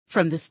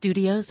From the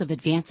studios of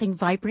Advancing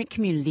Vibrant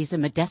Communities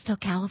in Modesto,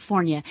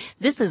 California,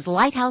 this is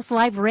Lighthouse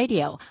Live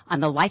Radio on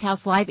the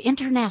Lighthouse Live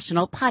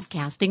International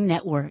Podcasting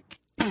Network.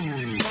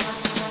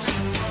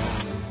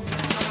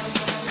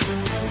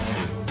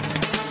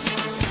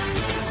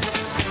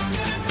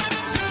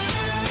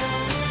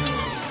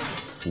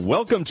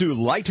 Welcome to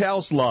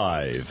Lighthouse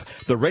Live,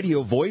 the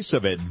radio voice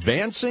of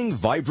advancing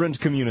vibrant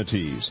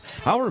communities.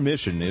 Our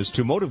mission is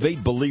to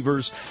motivate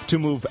believers to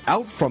move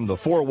out from the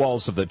four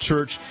walls of the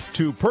church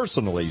to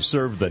personally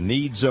serve the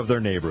needs of their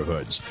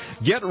neighborhoods.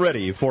 Get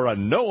ready for a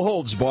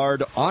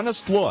no-holds-barred,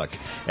 honest look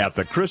at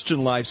the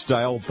Christian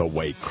lifestyle the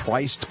way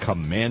Christ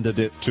commanded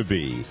it to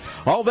be.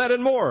 All that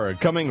and more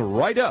coming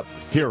right up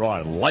here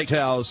on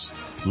Lighthouse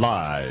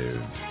Live.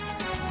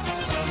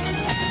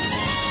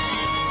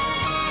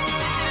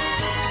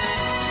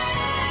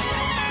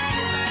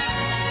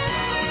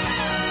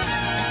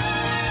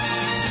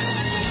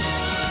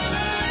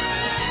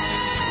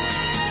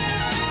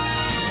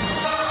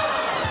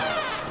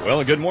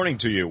 Well, good morning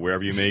to you,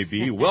 wherever you may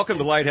be. Welcome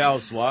to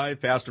Lighthouse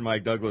Live. Pastor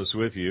Mike Douglas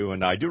with you,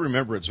 and I do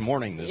remember it's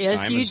morning this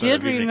time. Yes, you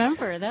did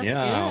remember. That's good.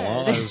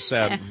 Well, I was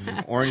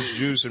orange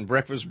juice and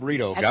breakfast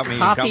burrito. Got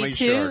me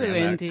short.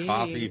 Indeed.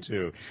 Coffee,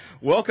 too.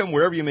 Welcome,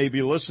 wherever you may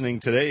be listening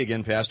today.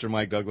 Again, Pastor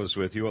Mike Douglas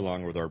with you,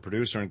 along with our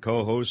producer and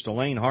co-host,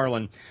 Elaine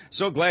Harlan.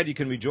 So glad you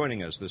can be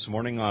joining us this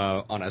morning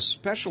on a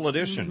special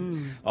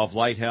edition of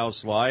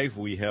Lighthouse Live.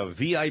 We have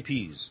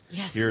VIPs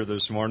here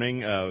this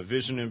morning,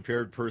 vision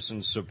impaired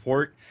person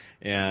support.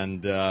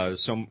 And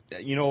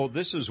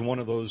this is one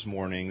of those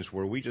mornings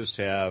where we just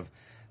have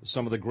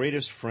some of the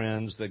greatest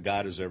friends that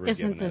God has ever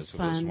given us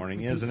this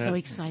morning, isn't it? I'm so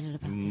excited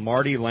about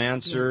Marty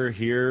Lanser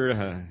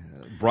here,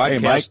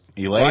 Elaine, how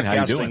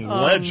you doing?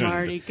 Legend.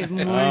 Marty, good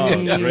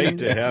morning. Great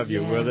to have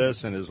you with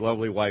us, and his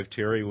lovely wife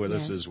Terry with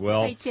us as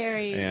well. Hi,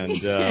 Terry.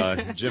 And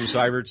Jim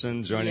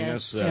Syvertson joining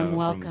us Jim,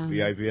 from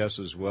VIPS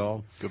as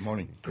well. Good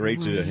morning.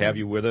 Great to have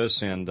you with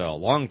us, and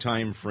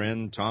longtime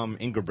friend Thom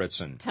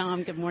Ingebretson.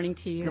 Tom, good morning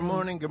to you. Good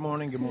morning.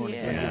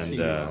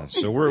 Yeah. And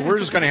so we're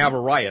just going to have a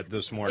riot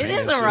this morning. It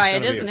is a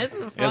riot, isn't it?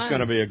 It's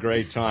going to be a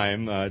great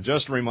time.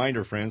 Just a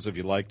reminder, friends, if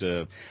you'd like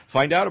to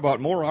find out about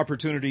more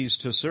opportunities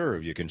to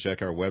serve, you can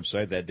check our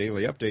website, that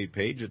daily update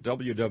page at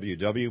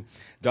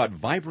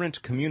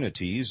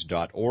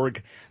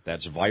www.vibrantcommunities.org.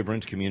 That's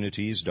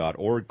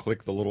vibrantcommunities.org.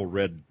 Click the little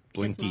red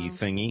blinky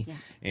thingy,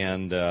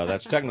 and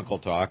that's technical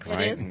talk,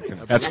 right?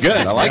 That's good.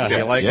 I like that.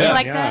 You like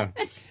that?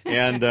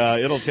 And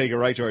it'll take you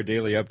right to our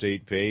daily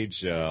update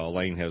page.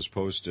 Elaine has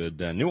posted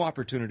new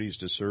opportunities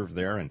to serve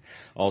there, and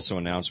also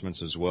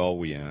announcements as well.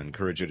 We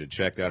encourage you to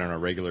check that on a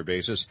regular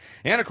basis.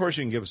 And, of course,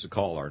 you can give us a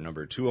call. Our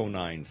number,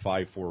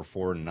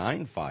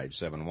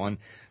 209-544-9571.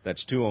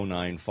 That's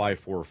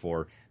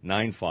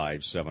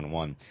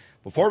 209-544-9571.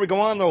 Before we go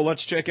on, though,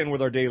 let's check in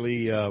with our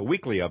daily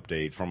weekly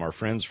update from our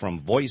friends from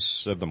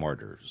Voice of the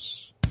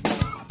Martyrs.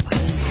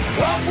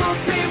 What will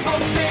people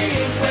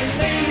think when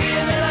they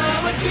hear that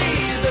I'm a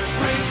Jesus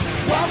freak?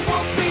 What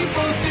will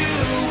people do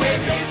when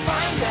they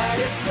find that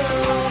it's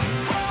true?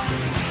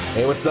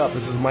 Hey, what's up?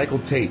 This is Michael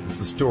Tate with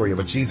the story of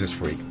a Jesus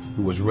freak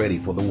who was ready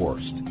for the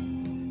worst.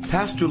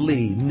 Pastor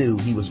Lee knew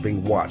he was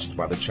being watched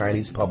by the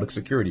Chinese Public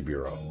Security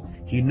Bureau.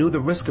 He knew the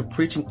risk of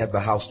preaching at the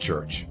house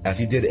church, as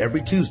he did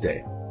every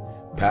Tuesday.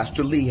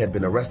 Pastor Lee had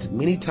been arrested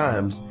many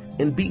times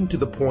and beaten to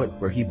the point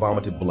where he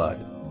vomited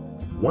blood.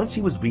 Once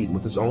he was beaten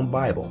with his own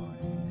Bible.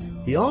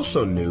 He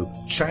also knew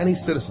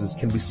Chinese citizens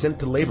can be sent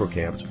to labor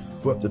camps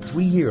for up to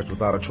 3 years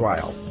without a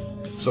trial.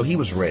 So he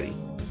was ready.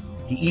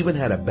 He even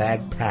had a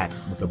bag packed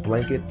with a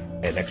blanket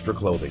and extra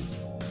clothing.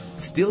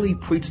 Still, he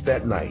preached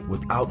that night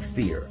without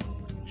fear.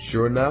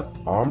 Sure enough,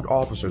 armed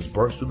officers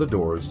burst through the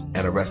doors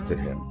and arrested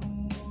him.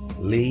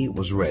 Lee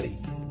was ready.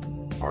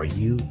 Are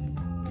you?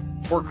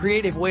 For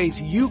creative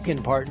ways you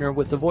can partner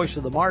with the Voice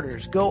of the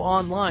Martyrs, go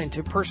online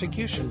to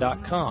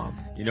persecution.com.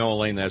 You know,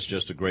 Elaine, that's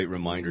just a great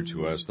reminder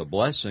to us, the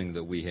blessing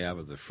that we have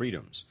of the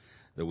freedoms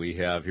that we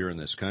have here in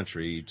this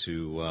country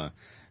to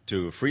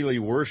freely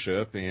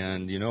worship,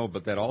 and,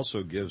 but that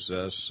also gives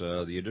us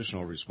the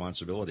additional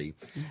responsibility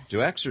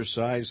to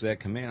exercise that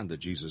command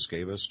that Jesus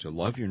gave us to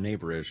love your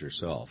neighbor as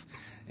yourself.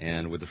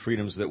 And with the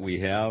freedoms that we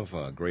have,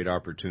 a great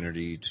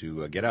opportunity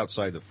to get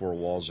outside the four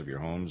walls of your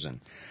homes and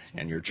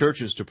your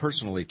churches to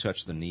personally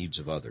touch the needs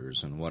of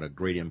others, and what a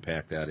great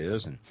impact that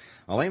is. And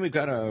Elaine, we've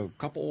got a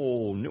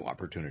couple new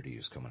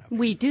opportunities coming up.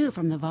 We do,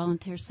 from the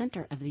Volunteer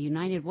Center of the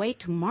United Way.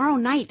 Tomorrow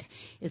night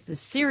is the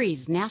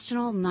series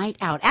National Night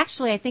Out.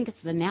 Actually, I think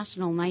it's the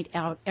National Night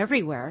Out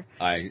everywhere.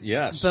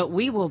 Yes. But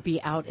we will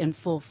be out in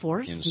full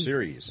force. In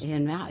series.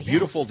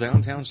 Beautiful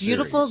downtown series.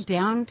 Beautiful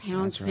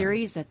downtown That's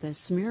series at the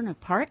Smyrna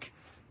Park.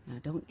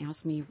 Don't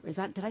ask me,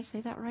 did I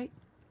say that right?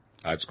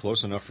 It's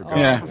close enough for God.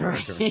 Yeah.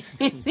 Right.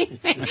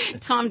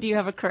 Tom, do you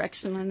have a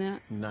correction on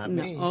that? Not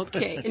me.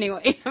 Okay.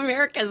 Anyway,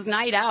 America's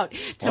Night Out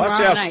tomorrow let's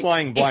ask night.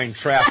 Flying Blind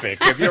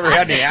Traffic. Have you ever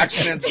had any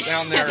accidents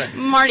down there?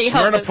 Marty,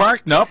 Smyrna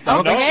Park? Nope. I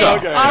don't think so.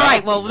 All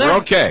right. Well, we're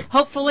okay.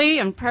 Hopefully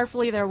and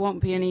prayerfully there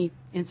won't be any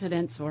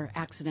incidents or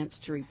accidents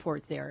to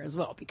report there as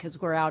well,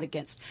 because we're out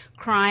against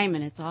crime,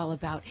 and it's all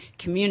about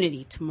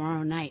community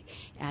tomorrow night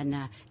and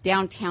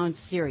downtown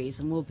Ceres,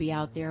 and we'll be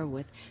out there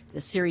with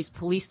the Ceres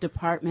Police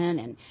Department,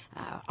 and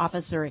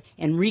Officer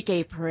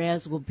Enrique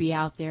Perez will be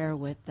out there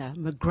with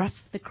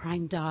McGruff the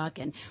crime dog,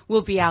 and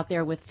we'll be out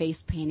there with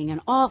face painting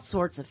and all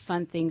sorts of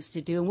fun things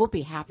to do, and we'll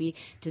be happy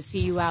to see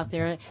you out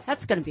there.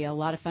 That's going to be a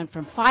lot of fun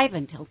from 5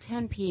 until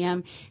 10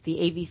 p.m. The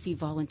AVC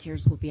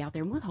volunteers will be out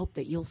there, and we'll hope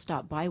that you'll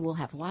stop by. We'll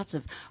have lots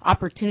of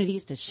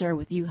opportunities to share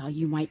with you how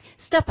you might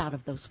step out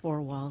of those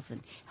four walls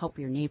and help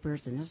your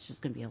neighbors, and it's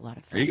just going to be a lot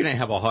of fun. Are you going to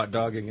have a hot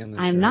dog again this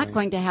year? I'm not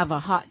going to have a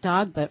hot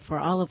dog, but for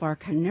all of our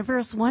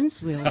carnivorous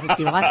ones, we'll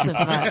be lots of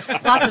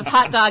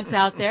hot dogs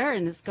out there,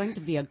 and it's going to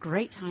be a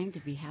great time to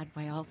be had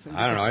by all.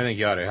 I don't know. I think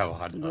you ought to have a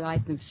hot dog.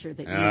 I'm sure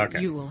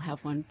that you will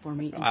have one for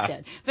me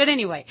instead. But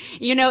anyway,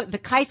 the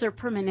Kaiser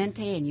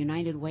Permanente and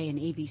United Way and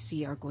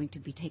ABC are going to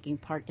be taking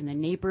part in the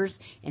Neighbors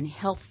in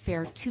Health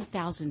Fair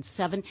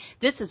 2007.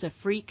 This is a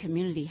free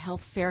community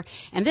health fair,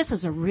 and this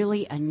is a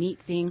neat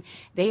thing.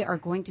 They are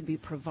going to be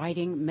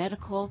providing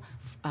medical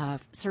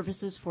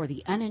services for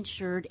the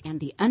uninsured and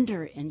the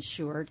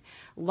underinsured.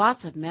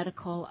 Lots of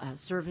medical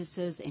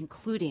services,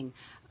 including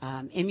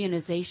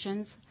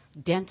immunizations,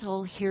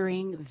 dental,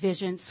 hearing,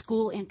 vision,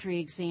 school entry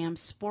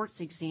exams,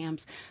 sports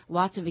exams,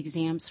 lots of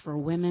exams for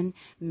women,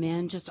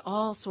 men, just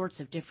all sorts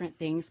of different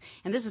things.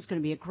 And this is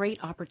going to be a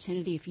great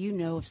opportunity if you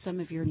know of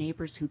some of your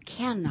neighbors who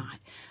cannot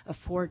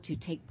afford to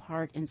take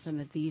part in some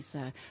of these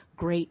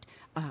great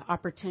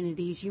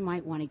opportunities. You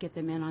might want to get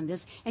them in on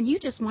this, and you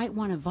just might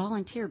want to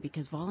volunteer,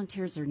 because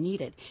volunteers are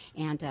needed.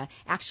 And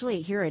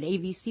actually here at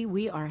AVC,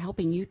 we are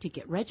helping you to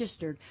get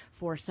registered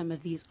for some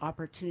of these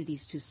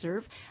opportunities to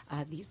serve.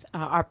 These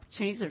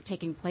opportunities are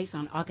taking place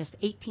on August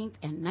 18th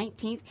and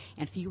 19th,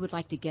 and if you would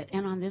like to get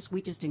in on this,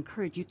 we just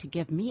encourage you to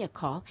give me a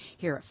call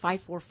here at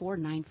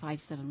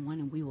 544-9571,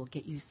 and we will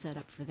get you set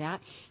up for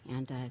that.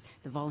 And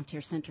the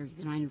Volunteer Center of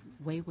the United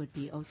Way would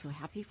be so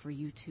happy for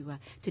you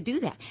to do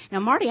that. Now,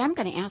 Marty, I'm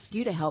going to ask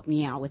you to help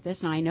me out with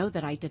this. Now, I know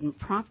that I didn't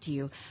prompt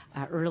you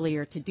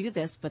earlier to do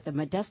this, but the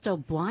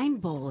Modesto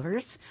Blind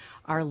Bowlers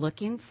are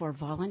looking for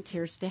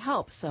volunteers to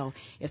help. So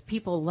if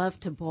people love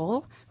to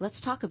bowl,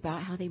 let's talk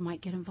about how they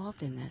might get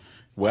involved in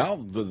this. Well,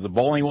 the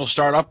bowling will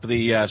start up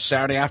the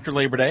Saturday after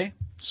Labor Day.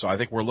 So I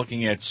think we're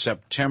looking at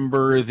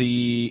September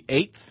the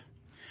 8th,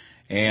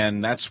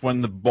 and that's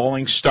when the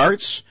bowling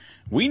starts.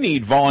 We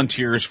need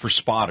volunteers for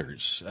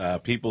spotters,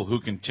 people who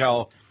can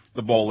tell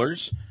the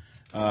bowlers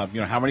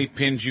how many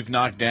pins you've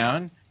knocked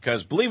down,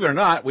 because believe it or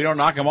not, we don't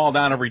knock them all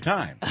down every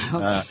time.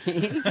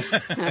 Okay.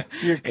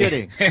 You're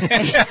kidding.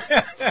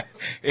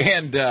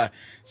 And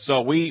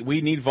so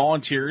we need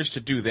volunteers to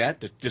do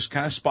that, to just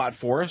kind of spot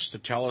for us, to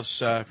tell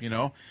us,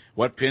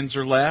 what pins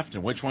are left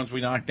and which ones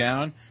we knocked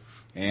down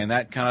and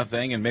that kind of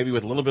thing, and maybe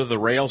with a little bit of the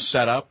rail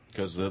set up,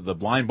 because the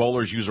blind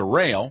bowlers use a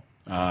rail.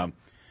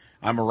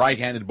 I'm a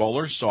right-handed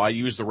bowler, so I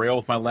use the rail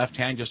with my left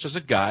hand just as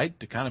a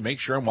guide to kind of make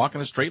sure I'm walking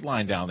a straight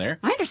line down there.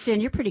 I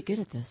understand you're pretty good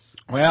at this.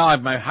 Well,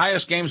 my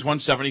highest game is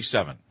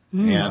 177.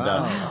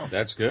 And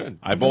that's good.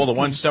 I bowled a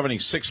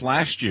 176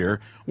 last year.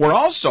 We're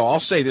also, I'll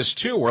say this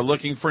too, we're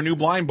looking for new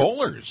blind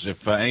bowlers.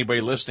 If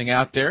anybody listening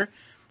out there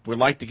would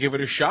like to give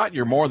it a shot,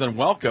 you're more than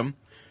welcome.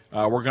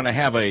 We're going to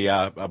have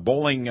a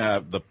bowling,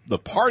 the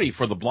party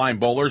for the blind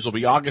bowlers will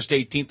be August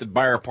 18th at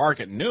Beyer Park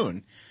at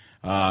noon.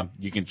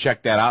 You can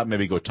check that out,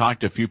 maybe go talk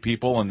to a few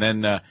people. And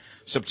then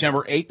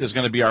September 8th is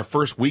going to be our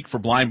first week for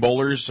blind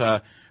bowlers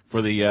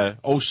for the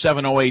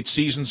 07-08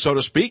 season, so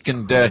to speak.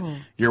 And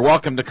you're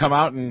welcome to come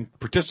out and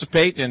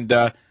participate. And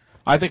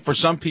I think for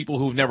some people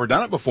who've never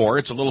done it before,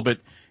 it's a little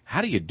bit,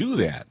 how do you do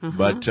that?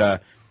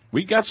 But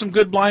we got some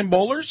good blind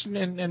bowlers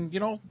and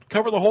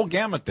cover the whole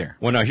gamut there.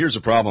 Well, now here's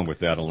the problem with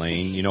that,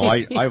 Elaine.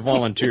 I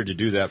volunteered to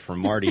do that for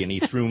Marty, and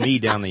he threw me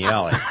down the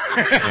alley.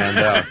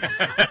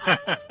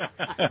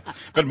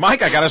 But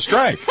Mike, I got a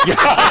strike.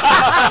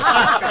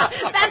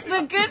 That's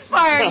the good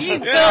part. You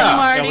go,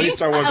 Marty. At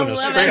least I wasn't a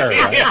spare,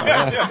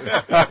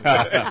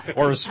 right?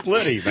 Or a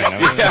splitty,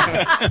 man.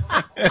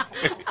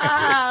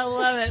 I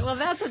love it. Well,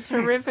 that's a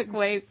terrific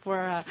way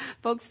for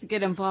folks to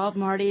get involved,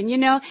 Marty.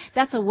 And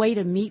that's a way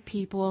to meet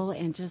people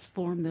and just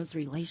form those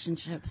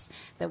relationships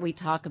that we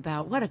talk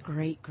about. What a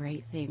great,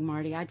 great thing,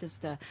 Marty. I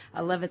just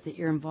I love it that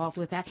you're involved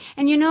with that.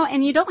 And you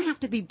don't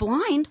have to be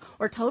blind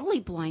or totally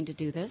blind to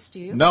do this, do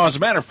you? No, as a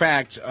matter of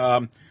fact,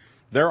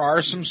 there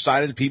are some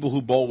sighted people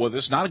who bowl with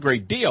us. Not a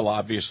great deal,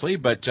 obviously,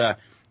 but the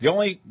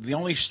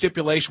only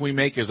stipulation we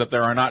make is that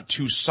there are not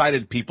two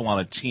sighted people on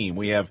a team.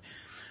 We have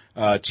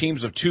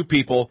teams of two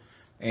people,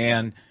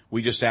 and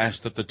we just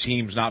ask that the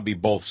teams not be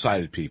both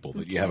sighted people,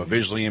 that you have a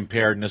visually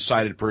impaired and a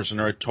sighted person,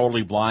 or a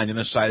totally blind and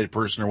a sighted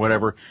person, or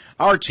whatever.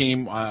 Our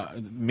team,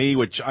 me,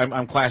 which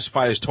I'm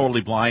classified as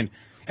totally blind,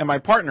 and my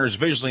partner is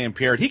visually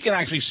impaired. He can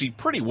actually see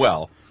pretty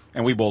well,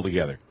 and we bowl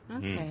together.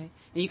 Okay.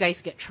 And you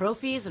guys get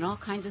trophies and all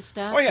kinds of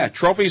stuff. Oh yeah,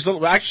 trophies.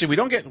 Actually, we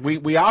don't get.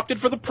 We opted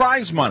for the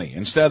prize money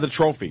instead of the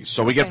trophies,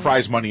 so we get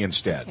prize money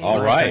instead. Okay.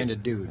 All right. Kind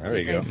of dude. There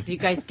you go. Do you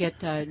guys get?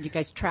 Do you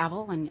guys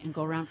travel and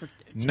go around for?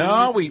 No,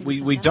 tournaments and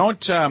things we like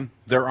don't.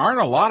 There aren't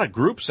a lot of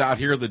groups out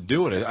here that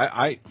do it.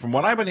 I from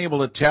what I've been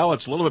able to tell,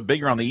 it's a little bit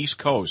bigger on the East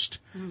Coast.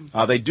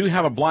 They do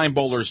have a blind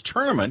bowlers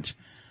tournament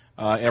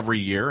every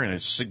year, and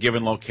it's a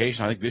given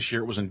location. I think this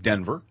year it was in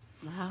Denver.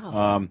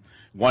 Wow.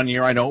 One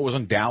year I know it was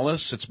in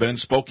Dallas. It's been in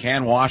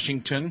Spokane,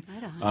 Washington,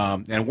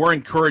 and we're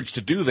encouraged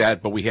to do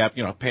that, but we have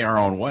pay our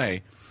own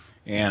way.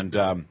 And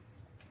I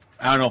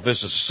don't know if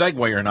this is a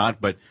segue or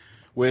not, but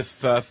with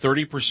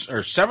 30% or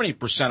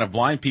 70% of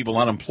blind people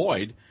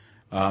unemployed,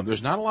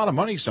 there's not a lot of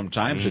money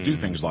sometimes to do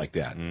things like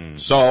that.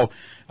 So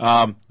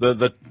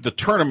the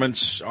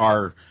tournaments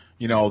are.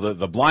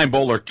 The blind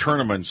bowler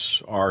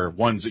tournaments are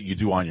ones that you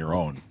do on your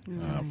own.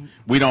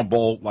 We don't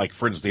bowl, like,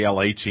 for instance, the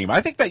L.A. team. I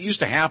think that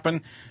used to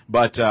happen,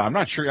 but I'm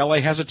not sure L.A.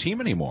 has a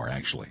team anymore,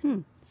 actually.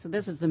 So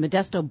this is the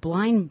Modesto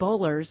Blind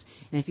Bowlers,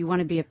 and if you want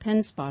to be a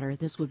pin spotter,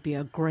 this would be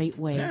a great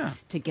way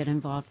to get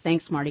involved.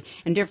 Thanks, Marty.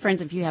 And dear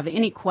friends, if you have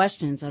any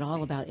questions at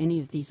all about any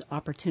of these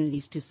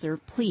opportunities to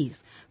serve,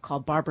 please call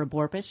Barbara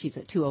Borpas. She's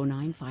at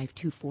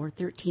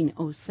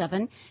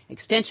 209-524-1307,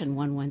 extension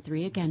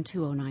 113, again,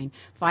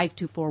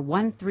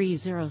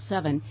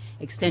 209-524-1307,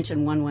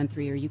 extension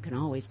 113, or you can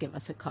always give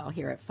us a call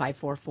here at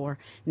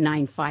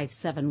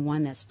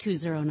 544-9571. That's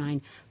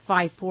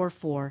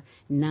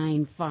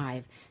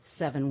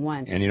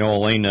 209-544-9571. And,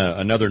 Elaine,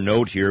 another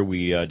note here,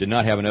 we did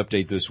not have an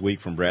update this week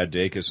from Brad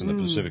Dacus and the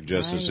Pacific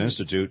Justice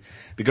Institute,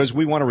 because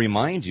we want to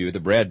remind you that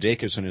Brad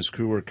Dacus and his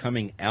crew are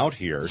coming out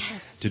here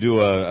to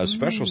do a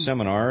special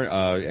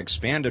seminar,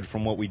 expanded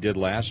from what we did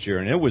last year,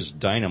 and it was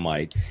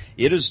dynamite.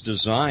 It is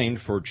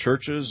designed for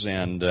churches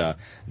and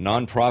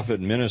nonprofit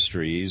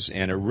ministries,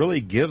 and it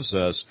really gives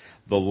us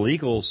the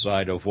legal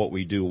side of what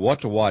we do,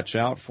 what to watch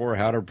out for,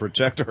 how to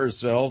protect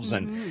ourselves,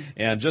 and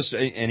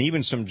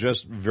even some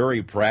just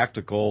very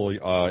practical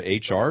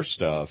HR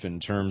stuff in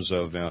terms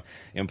of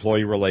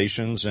employee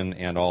relations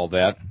and all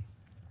that.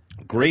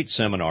 Great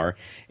seminar,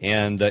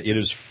 and it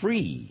is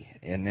free.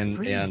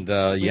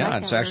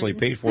 It's actually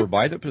paid for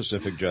by the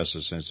Pacific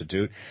Justice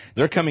Institute.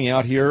 They're coming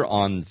out here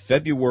on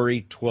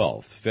February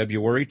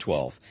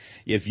 12th.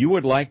 If you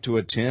would like to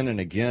attend, and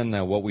again,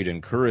 what we'd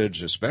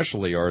encourage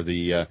especially are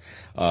the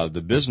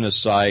business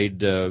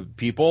side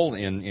people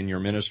in your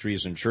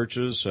ministries and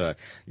churches,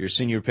 your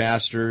senior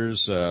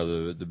pastors,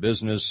 the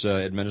business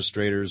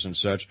administrators and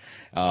such,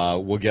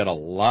 will get a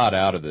lot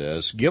out of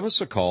this. Give us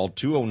a call,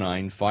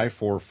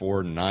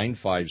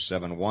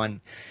 209-544-9571.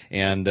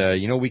 And,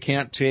 we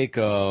can't take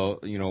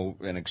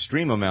an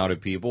extreme amount of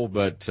people,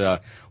 but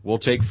we'll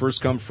take first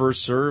come,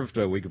 first served.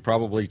 We could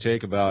probably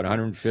take about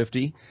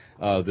 150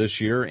 this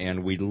year,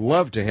 and we'd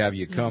love to have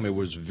you come. It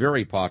was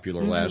very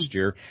popular last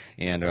year,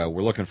 and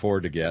we're looking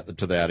forward to get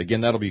to that. Again,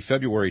 that'll be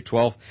February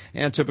 12th,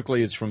 and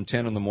typically it's from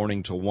 10 in the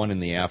morning to 1 in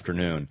the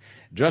afternoon.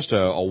 Just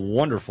a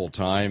wonderful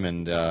time,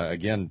 and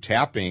again,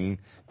 tapping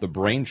the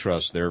brain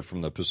trust there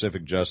from the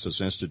Pacific Justice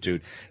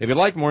Institute. If you'd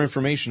like more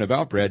information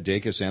about Brad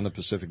Dacus and the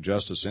Pacific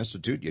Justice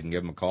Institute, you can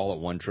give them a call at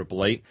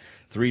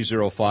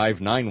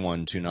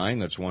 1-888-305-9129.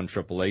 That's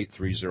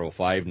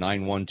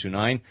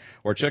 1-888-305-9129.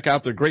 Or check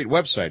out their great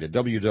website at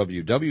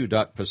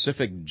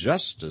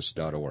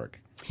www.pacificjustice.org.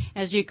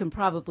 As you can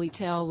probably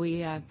tell,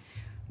 we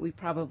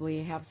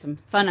probably have some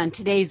fun on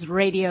today's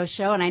radio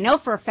show, and I know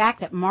for a fact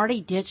that Marty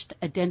ditched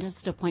a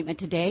dentist appointment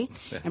today,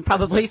 and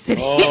probably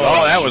sitting.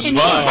 Oh, that was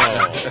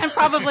fun! And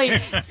probably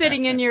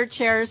sitting in your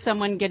chair,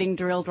 someone getting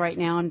drilled right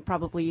now, and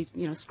probably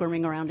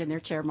squirming around in their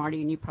chair,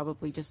 Marty, and you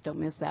probably just don't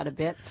miss that a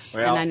bit.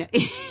 Well, and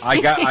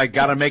I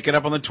got to make it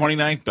up on the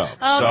 29th though.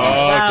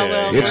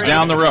 Okay. It's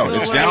down the road. We'll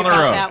it's down the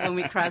worry road. about that when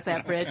we cross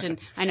that bridge, and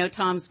I know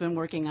Tom's been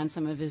working on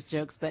some of his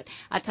jokes, but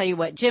I'll tell you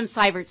what, Jim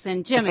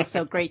Syvertson, Jim, it's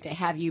so great to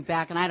have you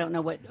back, and I don't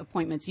know what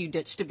appointments you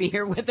ditched to be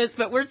here with us,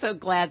 but we're so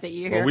glad that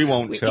you're here. Well, we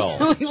won't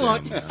tell. We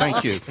won't tell.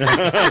 Thank you.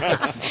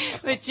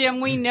 But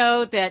Jim, we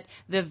know that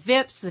the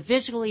VIPS, the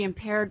Visually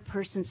Impaired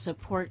Person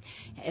Support,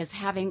 is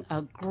having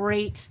a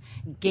great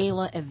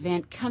gala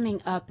event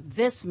coming up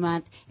this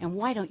month, and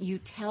why don't you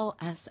tell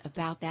us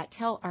about that?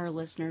 Tell our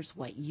listeners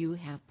what you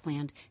have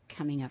planned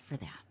coming up for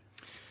that.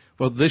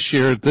 Well, this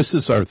year, this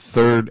is our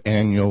third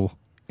annual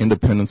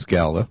Independence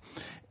Gala.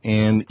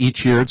 And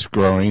each year it's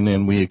growing,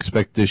 and we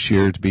expect this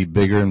year to be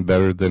bigger and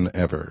better than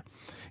ever.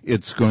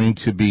 It's going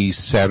to be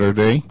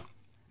Saturday,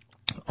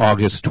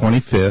 August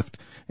 25th,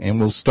 and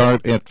we'll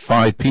start at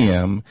 5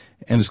 p.m.,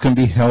 and it's going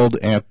to be held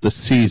at the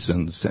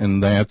Seasons,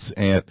 and that's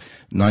at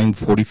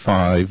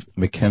 945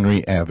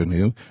 McHenry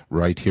Avenue,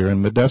 right here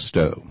in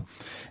Modesto.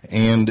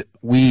 And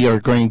we are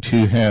going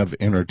to have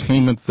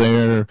entertainment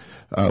there.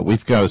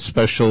 We've got a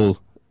special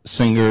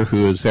singer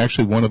who is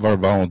actually one of our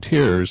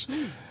volunteers,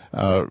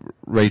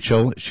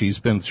 Rachel. She's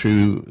been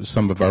through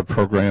some of our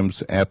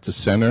programs at the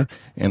center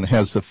and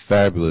has a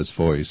fabulous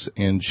voice,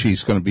 and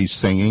she's going to be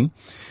singing.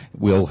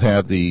 We'll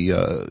have the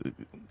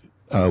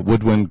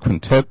Woodwind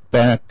Quintet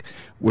back.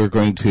 We're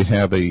going to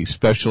have a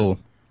special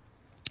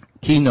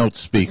keynote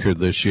speaker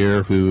this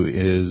year, who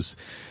is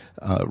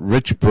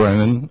Rich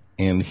Brennan,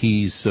 and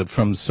he's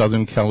from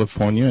Southern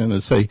California, and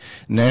is a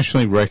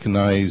nationally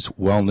recognized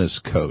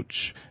wellness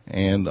coach.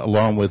 And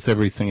along with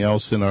everything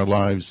else in our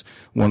lives,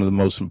 one of the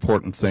most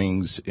important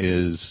things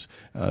is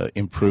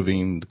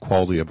improving the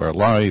quality of our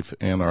life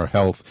and our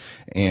health,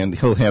 and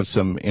he'll have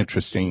some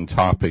interesting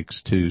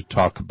topics to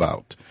talk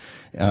about.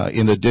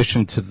 In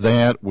addition to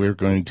that, we're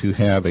going to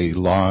have a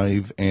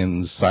live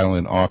and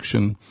silent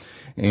auction,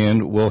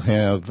 and we'll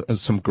have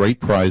some great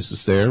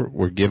prizes there.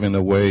 We're giving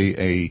away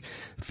a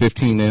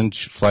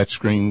 15-inch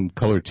flat-screen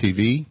color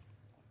TV.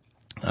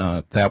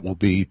 That will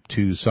be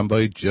to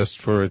somebody just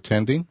for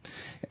attending.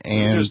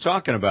 And we were just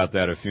talking about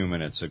that a few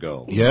minutes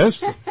ago.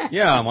 Yes?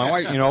 Yeah, my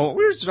wife,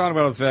 we were just talking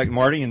about the fact,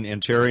 Marty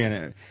and Terry,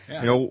 and,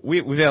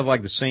 we've had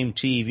like the same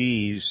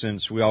TV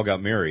since we all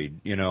got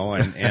married,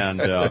 and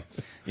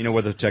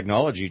with the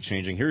technology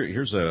changing,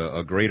 here's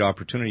a great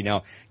opportunity.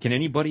 Now, can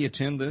anybody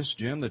attend this,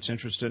 Jim, that's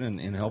interested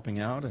in helping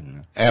out?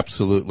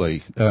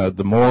 Absolutely.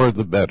 The more,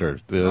 the better.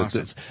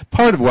 Awesome.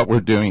 Part of what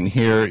we're doing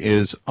here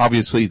is,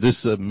 obviously,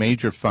 this is a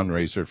major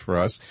fundraiser for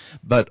us,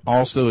 but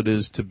also it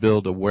is to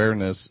build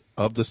awareness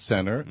of the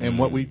center and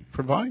what we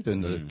provide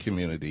in the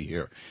community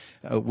here.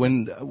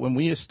 When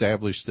we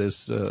established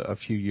this a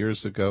few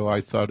years ago,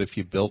 I thought if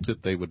you built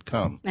it, they would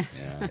come.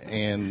 Yeah.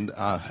 And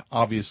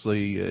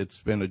obviously,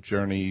 it's been a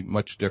journey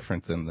much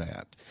different than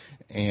that.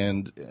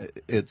 And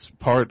it's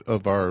part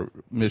of our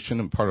mission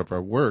and part of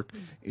our work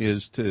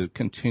is to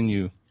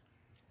continue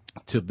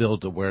to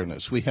build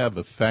awareness. We have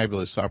a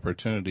fabulous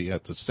opportunity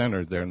at the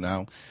center there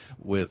now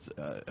with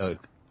a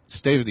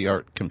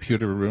state-of-the-art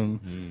computer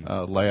room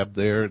lab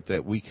there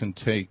that we can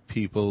take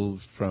people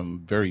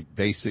from very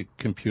basic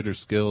computer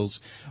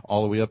skills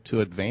all the way up to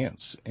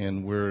advanced.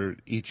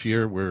 And each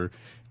year we're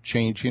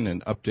changing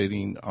and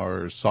updating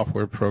our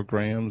software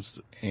programs,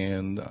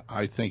 and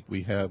I think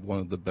we have one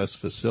of the best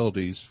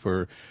facilities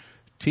for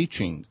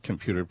teaching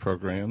computer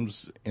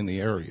programs in the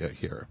area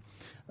here.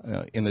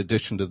 In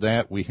addition to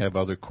that, we have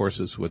other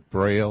courses with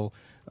Braille.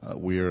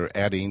 We're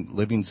adding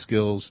living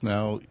skills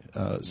now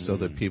so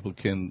that people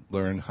can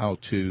learn how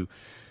to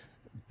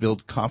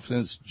build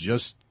confidence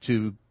just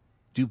to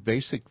do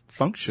basic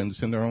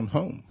functions in their own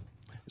home.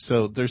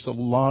 So there's a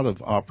lot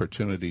of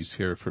opportunities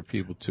here for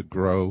people to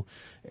grow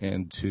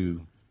and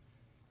to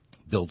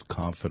build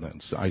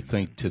confidence. I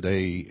think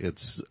today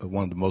it's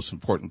one of the most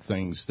important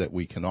things that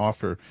we can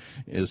offer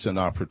is an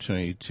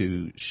opportunity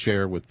to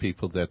share with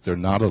people that they're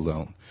not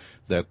alone,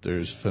 that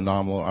there's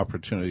phenomenal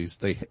opportunities.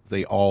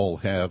 They all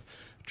have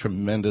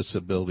tremendous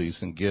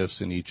abilities and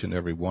gifts in each and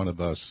every one of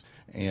us,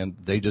 and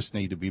they just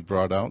need to be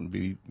brought out and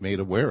be made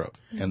aware of.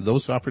 And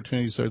those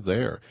opportunities are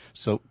there.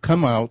 So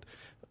come out,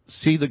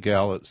 see the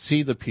gala,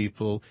 see the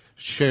people,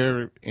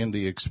 share in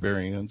the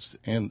experience,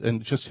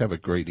 and just have a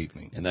great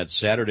evening. And that's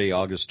Saturday,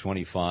 August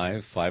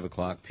 25, 5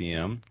 o'clock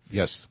p.m.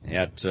 Yes.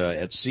 At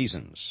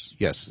Seasons.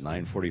 Yes.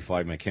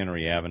 945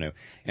 McHenry Avenue.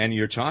 And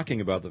you're talking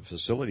about the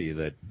facility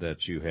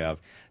that you have.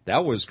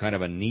 That was kind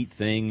of a neat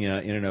thing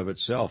in and of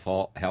itself,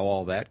 how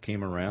all that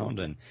came around.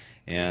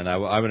 And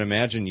I would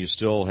imagine you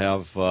still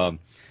have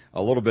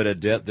a little bit of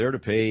debt there to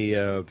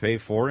pay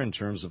for in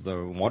terms of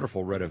the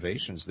wonderful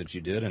renovations that you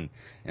did, and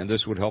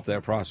this would help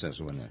that process,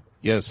 wouldn't it?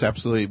 Yes,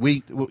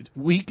 absolutely.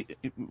 We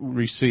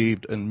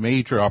received a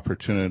major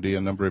opportunity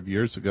a number of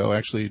years ago,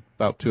 actually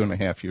about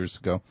 2.5 years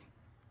ago,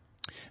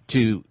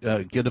 to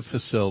get a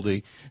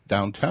facility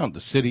downtown. The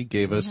city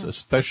gave us a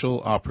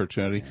special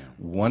opportunity,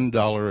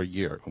 $1 a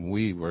year.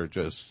 We were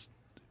just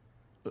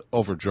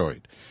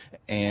overjoyed.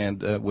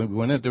 And when we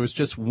went in, there was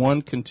just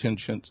one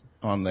contingent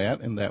on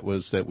that, and that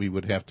was that we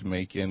would have to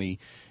make any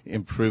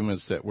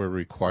improvements that were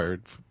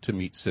required to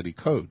meet city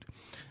code.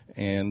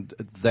 And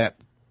that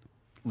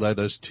led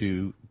us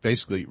to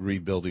basically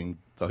rebuilding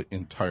the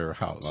entire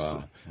house.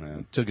 Wow,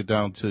 man. Took it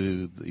down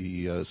to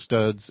the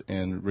studs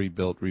and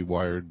rebuilt,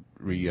 rewired,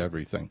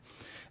 everything.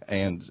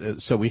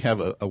 And so we have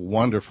a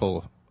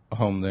wonderful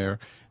home there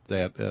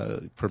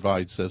that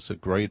provides us a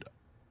great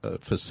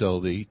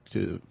facility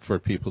for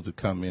people to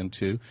come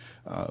into.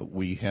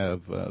 We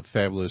have a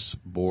fabulous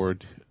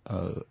board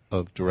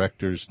of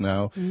directors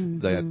now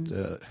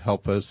that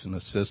help us and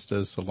assist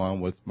us,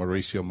 along with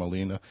Mauricio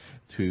Molina,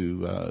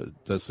 who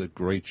does a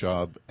great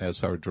job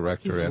as our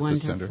director at the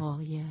center. He's wonderful,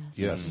 yes.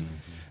 Yes.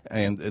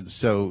 And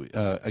so,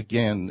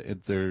 again,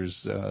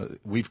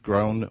 we've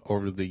grown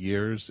over the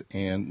years,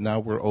 and now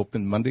we're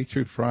open Monday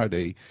through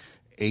Friday,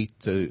 8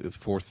 to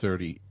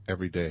 4:30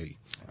 every day.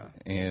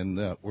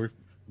 And we're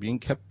being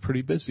kept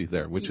pretty busy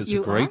there, which is a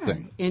great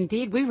thing.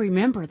 Indeed. We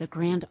remember the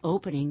grand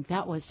opening.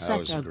 That was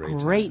such a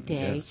great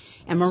day. Yes.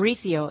 And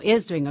Mauricio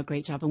is doing a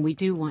great job. And we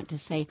do want to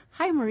say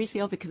hi,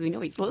 Mauricio, because we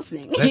know he's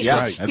listening. That's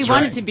right. He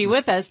wanted to be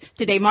with us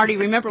today. Marty,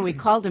 remember we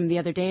called him the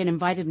other day and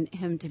invited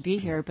him to be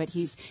here, but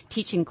he's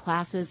teaching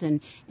classes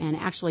and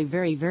actually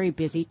very, very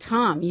busy.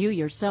 Thom, you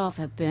yourself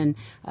have been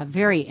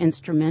very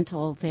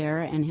instrumental there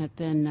and have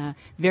been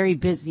very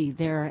busy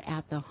there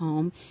at the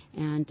home.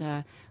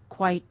 And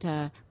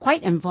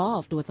quite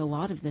involved with a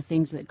lot of the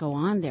things that go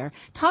on there.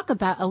 Talk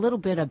a little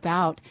bit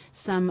about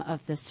some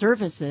of the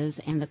services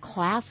and the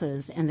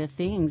classes and the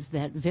things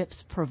that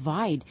VIPS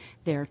provide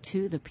there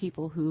to the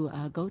people who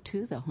go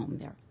to the home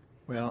there.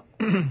 Well,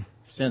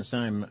 since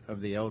I'm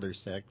of the elder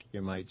sect,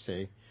 you might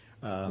say.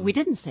 We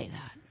didn't say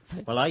that.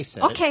 Well, I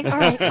said Okay, it. all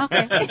right,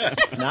 okay.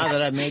 Now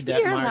that I've made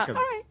that You're mark not- of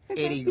all right,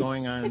 okay. 80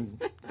 going on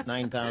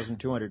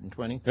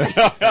 9,220. But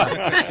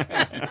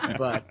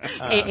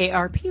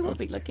AARP will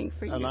be looking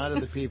for you. a lot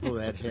of the people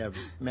that have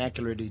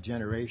macular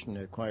degeneration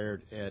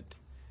acquired at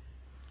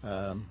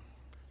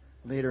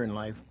later in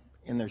life,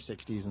 in their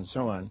 60s and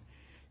so on,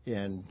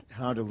 and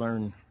how to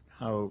learn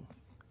how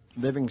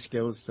living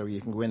skills so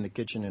you can go in the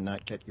kitchen and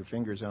not cut your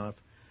fingers off,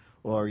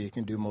 or you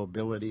can do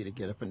mobility to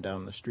get up and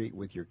down the street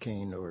with your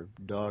cane or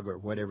dog or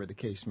whatever the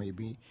case may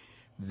be.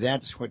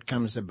 That's what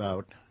comes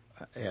about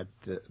at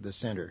the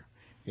center,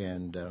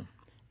 and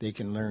they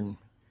can learn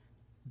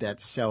that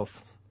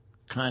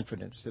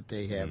self-confidence that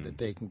they have, that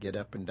they can get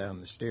up and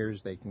down the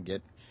stairs, they can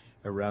get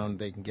around,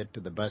 they can get to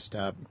the bus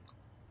stop.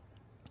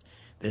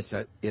 This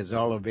is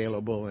all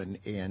available, and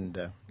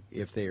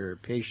if they're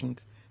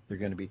patient, they're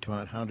going to be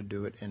taught how to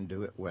do it and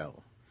do it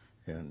well.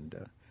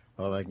 And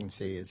all I can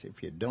say is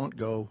if you don't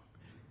go,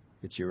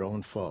 it's your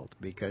own fault,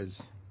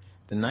 because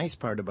the nice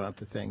part about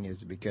the thing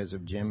is because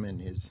of Jim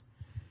and his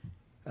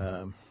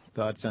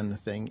thoughts on the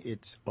thing,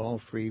 it's all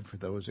free for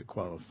those that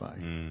qualify,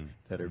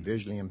 that are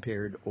visually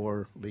impaired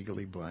or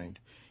legally blind.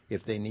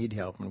 If they need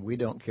help, and we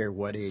don't care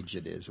what age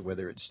it is,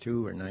 whether it's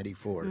 2 or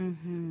 94,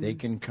 they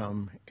can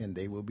come and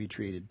they will be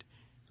treated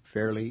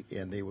fairly,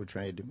 and they will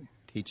try to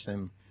teach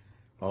them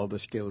all the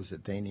skills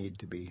that they need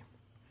to be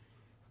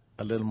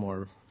a little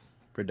more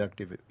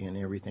productive in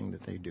everything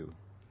that they do.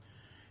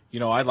 You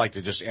know, I'd like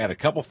to just add a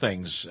couple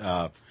things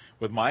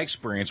with my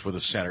experience with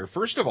the center.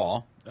 First of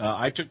all,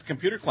 I took the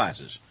computer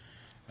classes.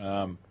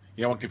 When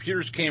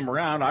computers came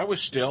around, I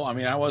was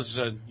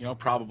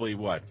probably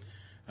late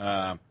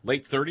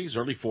 30s,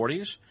 early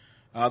 40s.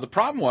 The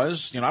problem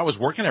was, I was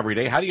working every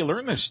day. How do you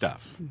learn this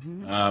stuff?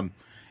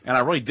 And I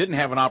really didn't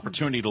have an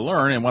opportunity to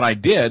learn. And when I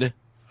did,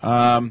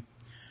 a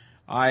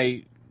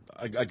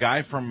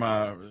guy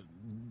from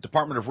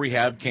Department of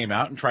Rehab came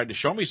out and tried to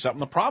show me something.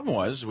 The problem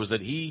was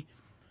that he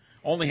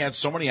only had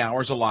so many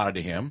hours allotted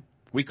to him.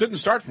 We couldn't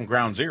start from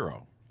ground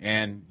zero.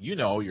 And you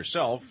know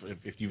yourself,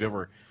 if you've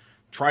ever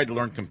tried to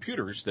learn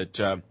computers,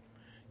 that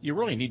you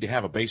really need to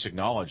have a basic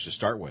knowledge to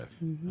start with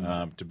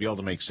to be able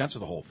to make sense of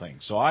the whole thing.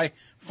 So I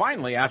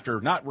finally, after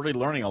not really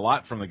learning a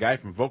lot from the guy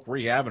from Voc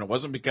Rehab, and it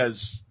wasn't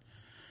because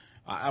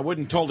I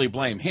wouldn't totally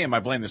blame him. I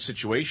blame the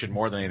situation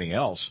more than anything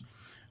else,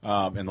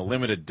 and the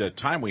limited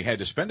time we had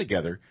to spend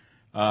together.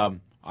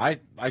 I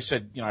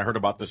said, I heard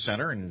about the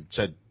center and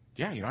said,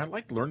 I'd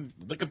like to learn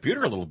the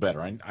computer a little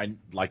better. I'd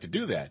like to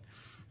do that.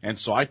 And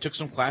so I took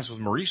some classes with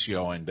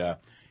Mauricio, and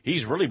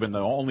he's really been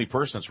the only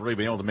person that's really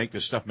been able to make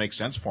this stuff make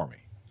sense for me,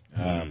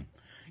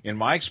 in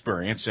my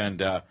experience. And,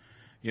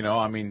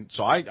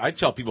 so I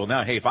tell people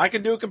now, hey, if I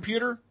can do a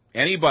computer,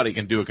 anybody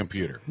can do a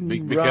computer.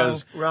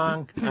 Because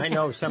Wrong. I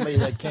know somebody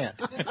that can't.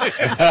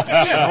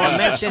 I won't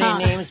mention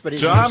any names, but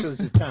his initials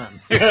is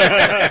Tom.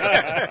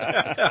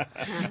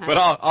 But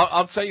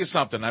I'll tell you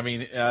something. I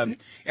mean, and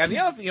the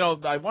other thing,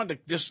 I wanted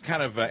to just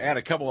kind of add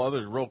a couple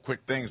other real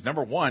quick things.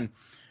 Number one,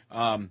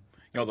 the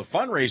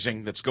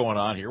fundraising that's going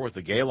on here with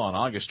the gala on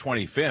August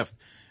 25th,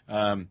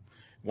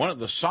 one of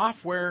the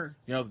software,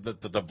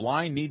 that the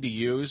blind need to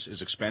use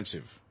is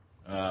expensive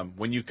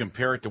when you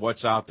compare it to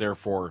what's out there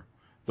for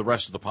the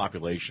rest of the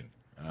population.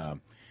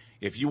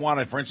 If you want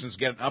to, for instance,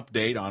 get an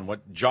update on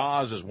what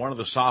JAWS is, one of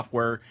the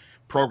software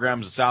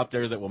programs that's out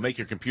there that will make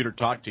your computer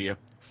talk to you,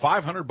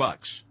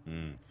 $500.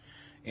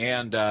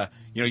 And,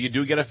 you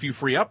do get a few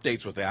free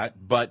updates with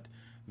that, but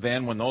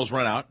then when those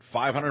run out,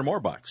 $500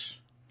 more bucks.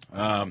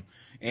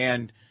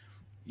 And,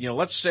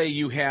 let's say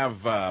you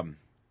have,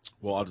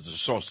 I'll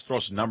just throw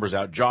some numbers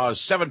out, JAWS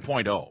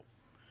 7.0,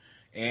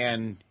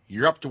 and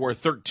you're up to where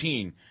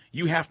 13,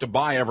 you have to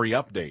buy every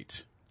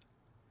update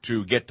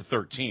to get to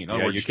 13. In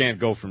other words, you can't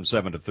go from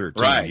 7 to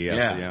 13. Right,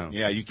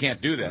 Yeah, you can't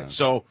do that. Yeah.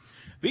 So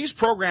these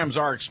programs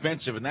are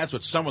expensive, and that's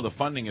what some of the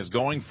funding is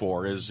going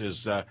for, is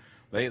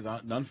they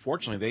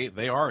unfortunately,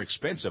 they are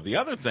expensive. The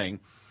other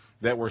thing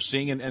that we're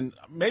seeing, and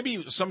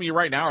maybe some of you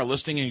right now are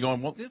listening and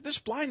going, well, this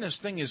blindness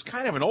thing is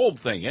kind of an old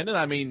thing, isn't it?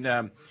 I mean,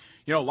 a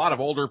lot of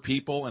older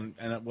people, and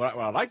what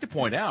I'd like to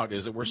point out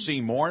is that we're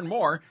seeing more and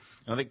more,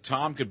 and I think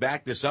Tom could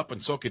back this up,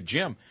 and so could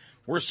Jim,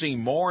 we're seeing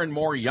more and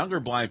more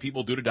younger blind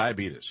people due to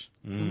diabetes.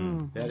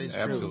 That is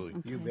true.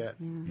 Absolutely. You bet.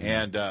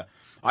 And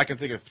I can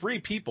think of 3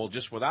 people,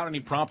 just without any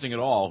prompting at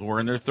all, who are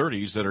in their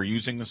 30s that are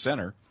using the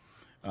center,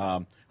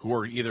 who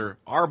are either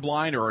are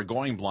blind or are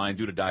going blind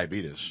due to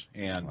diabetes.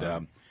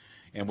 And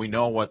and we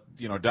know what,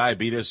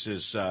 diabetes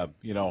is,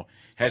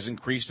 has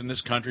increased in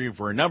this country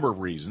for a number of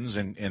reasons.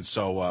 And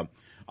so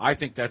I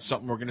think that's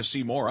something we're going to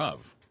see more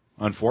of,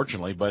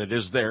 unfortunately, but it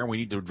is there, and we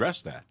need to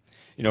address that.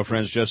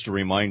 Friends, just a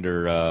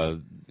reminder,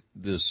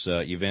 this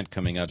event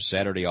coming up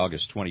Saturday,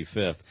 August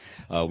 25th.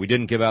 We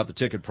didn't give out the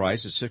ticket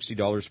price. It's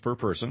 $60 per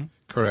person.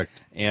 Correct.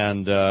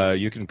 And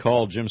you can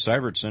call Jim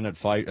Syvertson at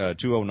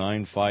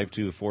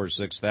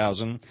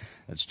 209-524-6000.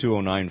 That's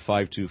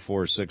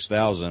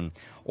 209-524-6000.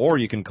 Or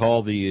you can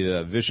call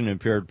the Vision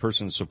Impaired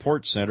Person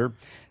Support Center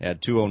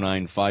at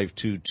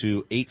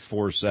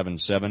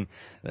 209-522-8477.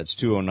 That's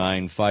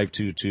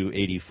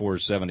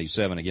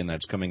 209-522-8477. Again,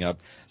 that's coming up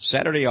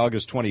Saturday,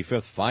 August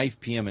 25th, 5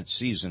 p.m. at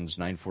Seasons,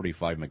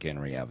 945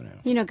 McHenry Avenue.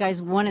 You know,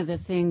 guys, one of the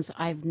things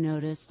I've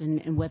noticed,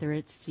 and whether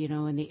it's,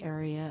 in the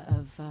area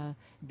of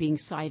being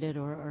sighted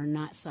or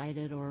not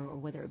sighted, or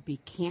whether it be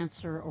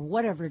cancer or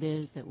whatever it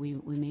is that we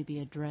may be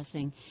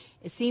addressing,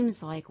 it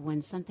seems like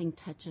when something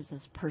touches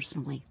us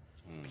personally,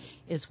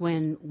 is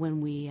when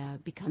we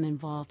become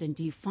involved. And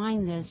do you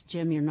find this,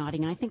 Jim, you're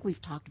nodding, and I think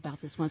we've talked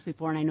about this once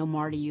before, and I know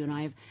Marty, you and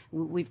I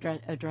we've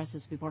addressed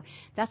this before.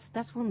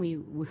 That's when we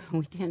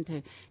tend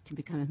to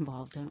become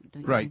involved, don't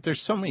you? Right.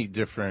 There's so many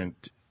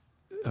different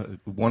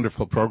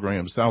wonderful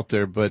programs out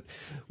there, but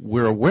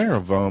we're aware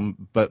of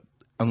them, but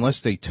unless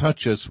they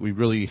touch us, we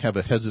really have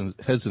a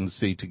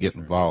hesitancy to get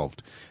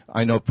involved.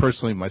 I know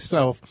personally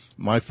myself,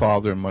 my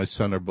father and my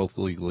son are both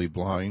legally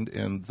blind,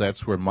 and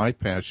that's where my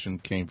passion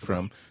came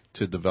from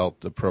to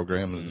develop the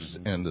program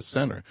and the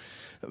center.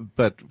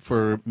 But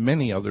for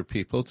many other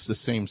people, it's the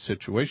same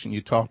situation. You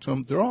talk to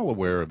them, they're all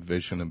aware of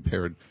vision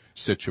impaired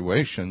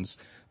situations,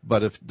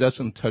 but if it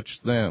doesn't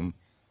touch them,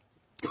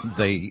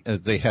 they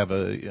have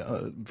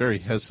a very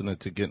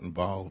hesitant to get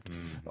involved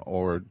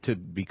or to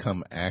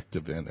become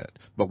active in it.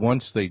 But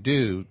once they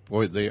do,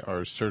 boy, they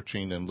are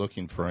searching and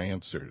looking for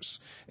answers,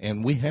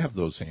 and we have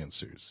those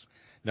answers.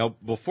 Now,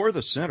 before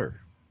the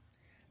center,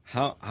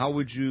 how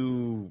would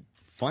you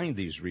find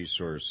these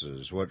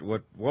resources? What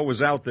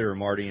was out there,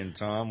 Marty and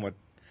Tom?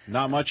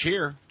 Not much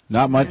here.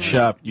 Not much.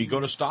 You go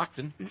to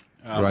Stockton.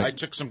 Right. I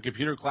took some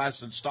computer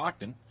classes in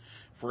Stockton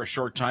for a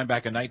short time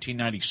back in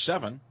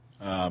 1997.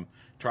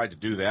 Tried to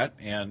do that,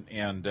 and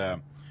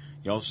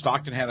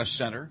Stockton had a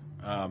center.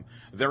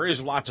 There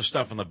is lots of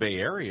stuff in the Bay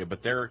Area,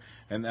 but then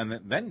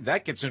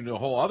that gets into a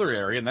whole other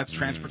area, and that's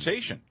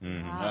transportation.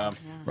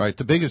 Right.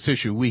 The biggest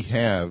issue we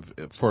have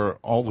for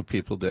all the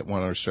people that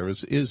want our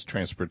service is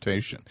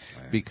transportation,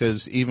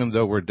 because even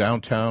though we're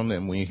downtown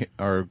and we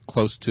are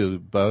close to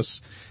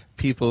bus,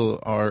 people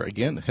are,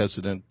 again,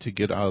 hesitant to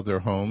get out of their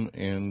home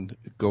and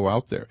go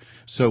out there.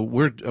 So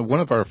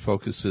one of our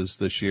focuses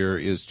this year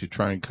is to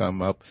try and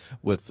come up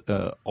with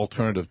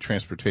alternative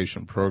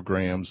transportation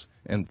programs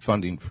and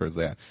funding for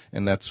that.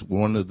 And that's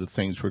one of the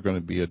things we're going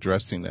to be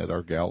addressing at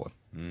our gala.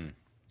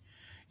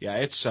 Yeah,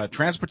 it's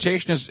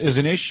transportation is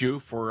an issue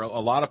for a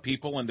lot of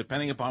people, and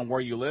depending upon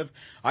where you live.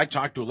 I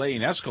talked to a lady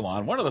in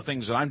Escalon. One of the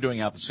things that I'm doing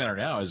out at the center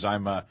now is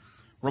I'm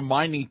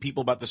reminding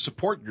people about the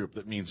support group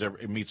that meets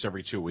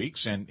every 2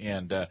 weeks,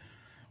 and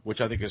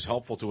which I think is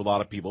helpful to a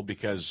lot of people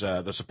because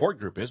the support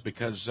group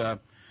because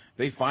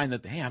they find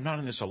that, hey, I'm not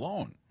in this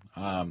alone.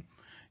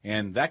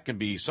 And that can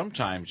be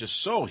sometimes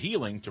just so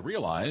healing to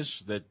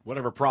realize that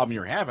whatever problem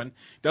you're having,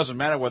 doesn't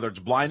matter whether it's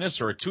blindness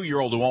or a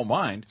 2-year-old who won't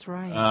mind. That's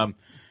right.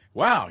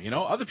 Wow,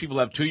 other people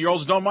have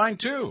 2-year-olds who don't mind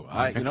too.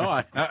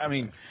 I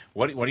mean,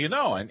 what do you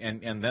know?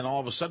 And then all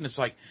of a sudden it's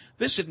like,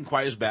 this isn't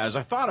quite as bad as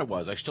I thought it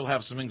was. I still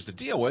have some things to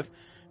deal with,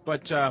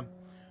 but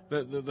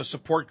the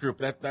support group,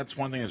 that's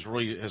one thing that's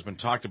really has been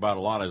talked about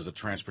a lot, is the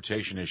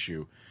transportation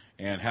issue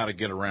and how to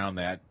get around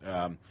that.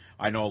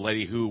 I know a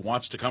lady who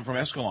wants to come from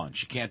Escalon.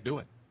 She can't do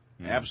it.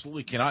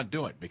 Absolutely cannot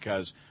do it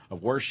because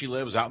of where she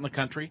lives out in the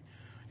country,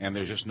 and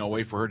there's just no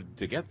way for her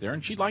to get there,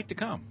 and she'd like to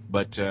come.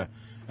 But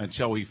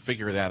until we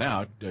figure that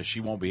out, she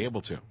won't be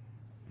able to.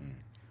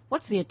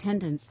 What's the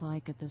attendance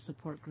like at the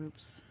support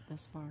groups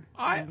thus far?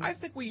 I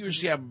think we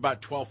usually have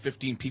about 12,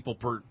 15 people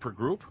per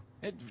group.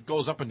 It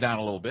goes up and down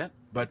a little bit,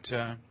 but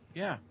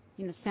yeah.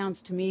 It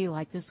sounds to me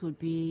like this would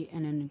be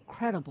an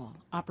incredible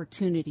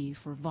opportunity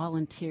for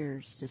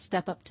volunteers to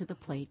step up to the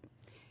plate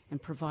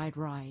and provide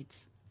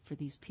rides for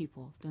these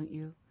people, don't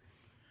you?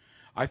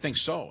 I think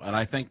so. And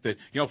I think that,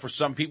 for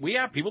some people, we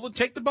have people that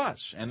take the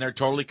bus, and they're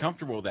totally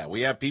comfortable with that.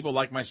 We have people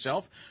like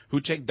myself who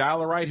take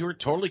dial-a-ride who are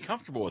totally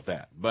comfortable with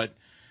that. But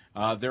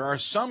there are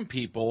some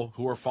people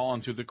who are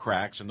falling through the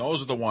cracks, and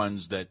those are the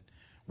ones that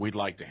we'd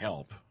like to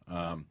help.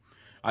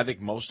 I think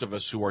most of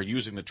us who are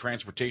using the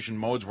transportation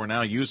modes we're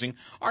now using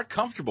are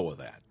comfortable with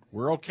that.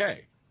 We're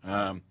okay.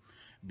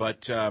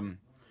 But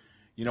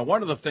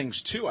one of the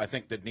things, too, I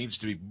think that needs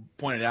to be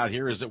pointed out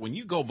here is that when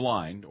you go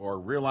blind or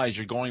realize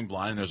you're going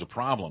blind and there's a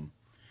problem,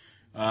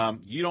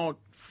 you don't,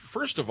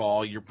 first of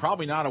all, you're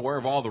probably not aware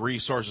of all the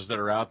resources that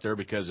are out there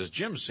because, as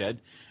Jim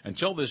said,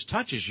 until this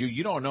touches you,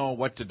 you don't know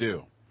what to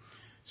do.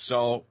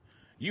 So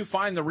you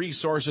find the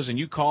resources and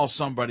you call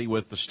somebody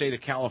with the state of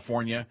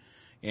California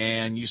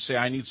and you say,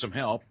 I need some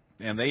help,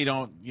 and they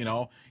don't,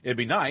 it'd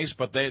be nice,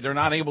 but they're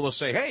not able to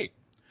say, hey,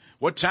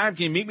 what time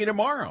can you meet me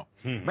tomorrow?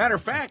 Matter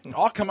of fact,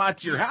 I'll come out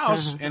to your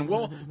house and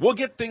we'll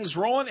get things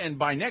rolling. And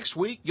by next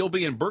week, you'll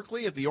be in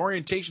Berkeley at the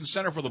Orientation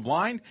Center for the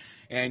Blind,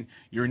 and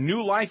your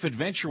new life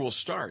adventure will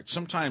start.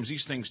 Sometimes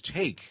these things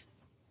take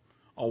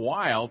a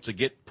while to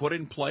get put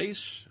in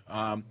place,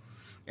 and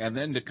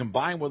then to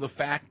combine with the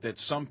fact that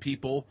some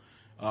people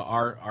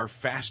are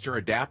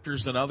faster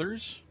adapters than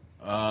others.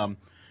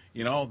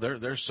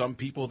 There's some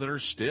people that are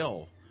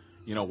still,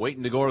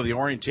 waiting to go to the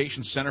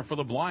orientation center for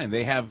the blind.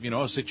 They have,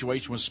 a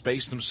situation with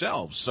space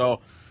themselves. So,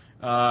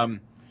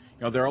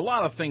 there are a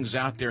lot of things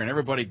out there, and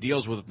everybody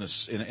deals with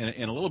it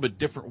in a little bit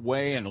different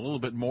way and a little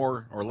bit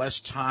more or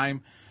less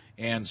time.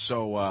 And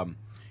so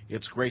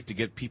it's great to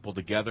get people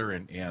together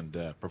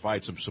and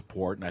provide some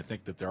support. And I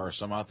think that there are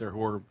some out there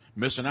who are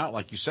missing out,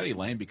 like you said,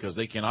 Elaine, because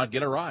they cannot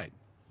get a ride.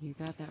 You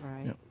got that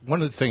right.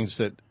 One of the things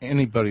that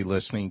anybody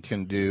listening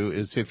can do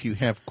is if you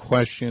have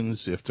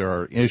questions, if there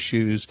are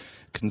issues,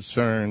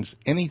 concerns,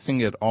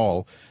 anything at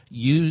all,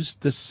 use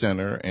the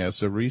center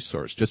as a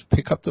resource. Just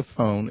pick up the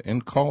phone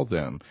and call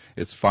them.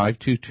 It's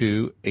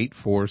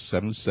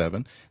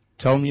 522-8477.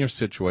 Tell them your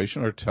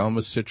situation or tell them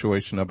a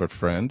situation of a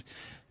friend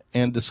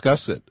and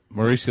discuss it.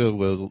 Mauricio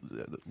will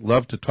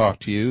love to talk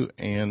to you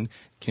and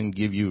can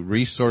give you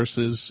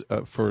resources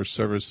for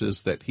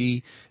services that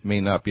he may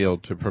not be able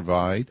to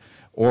provide,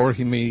 or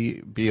he may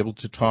be able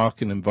to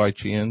talk and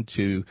invite you in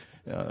to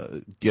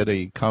get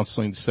a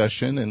counseling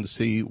session and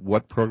see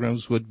what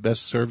programs would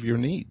best serve your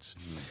needs.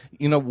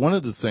 One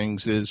of the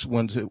things is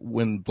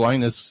when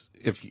blindness,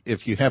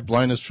 if you have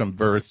blindness from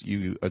birth,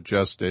 you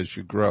adjust as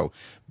you grow.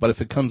 But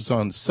if it comes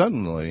on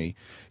suddenly,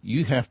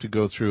 you have to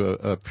go through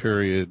a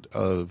period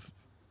of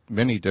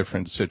many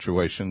different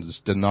situations: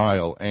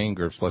 denial,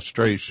 anger,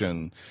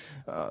 frustration,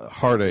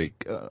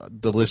 heartache.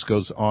 The list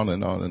goes on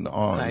and on and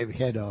on. I've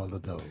had all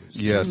of those.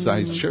 Yes,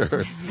 I'm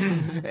sure.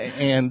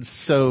 And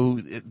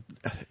so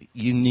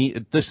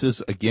this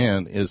is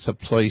a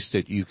place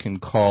that you can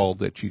call,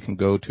 that you can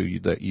go to,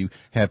 that you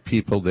have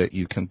people that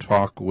you can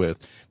talk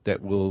with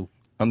that will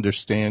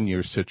understand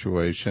your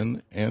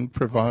situation and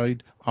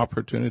provide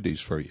opportunities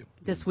for you.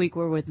 This week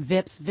we're with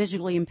VIPS,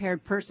 Visually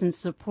Impaired Persons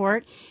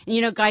Support.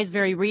 And guys,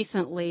 very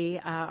recently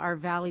our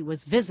valley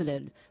was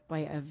visited by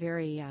a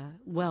very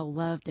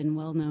well-loved and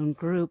well-known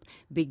group,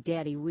 Big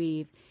Daddy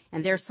Weave.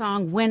 And their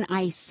song, When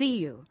I See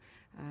You,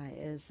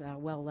 is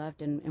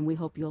well-loved, and we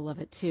hope you'll love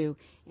it too.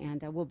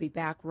 And we'll be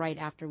back right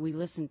after we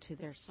listen to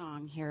their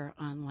song here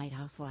on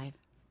Lighthouse Live.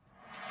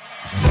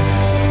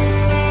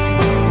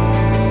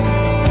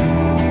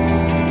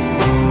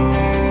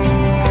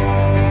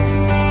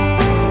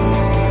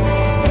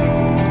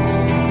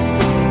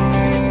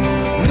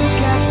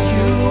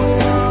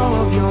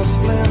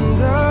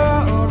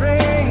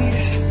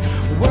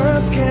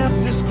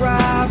 Can't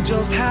describe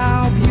just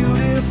how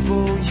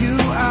beautiful you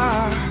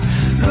are.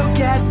 Look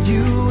at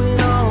you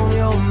in all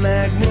your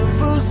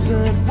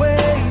magnificent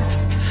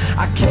ways.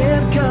 I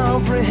can't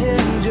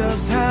comprehend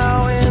just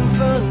how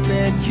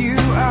infinite you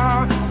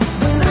are.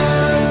 When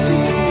I see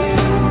you,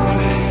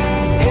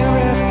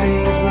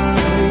 everything's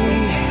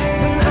lovely.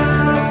 When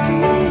I see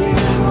you,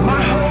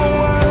 my whole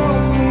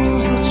world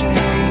seems to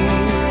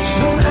change.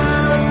 When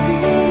I see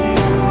you,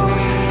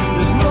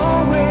 there's no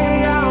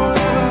way I'll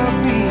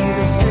ever be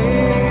the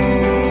same.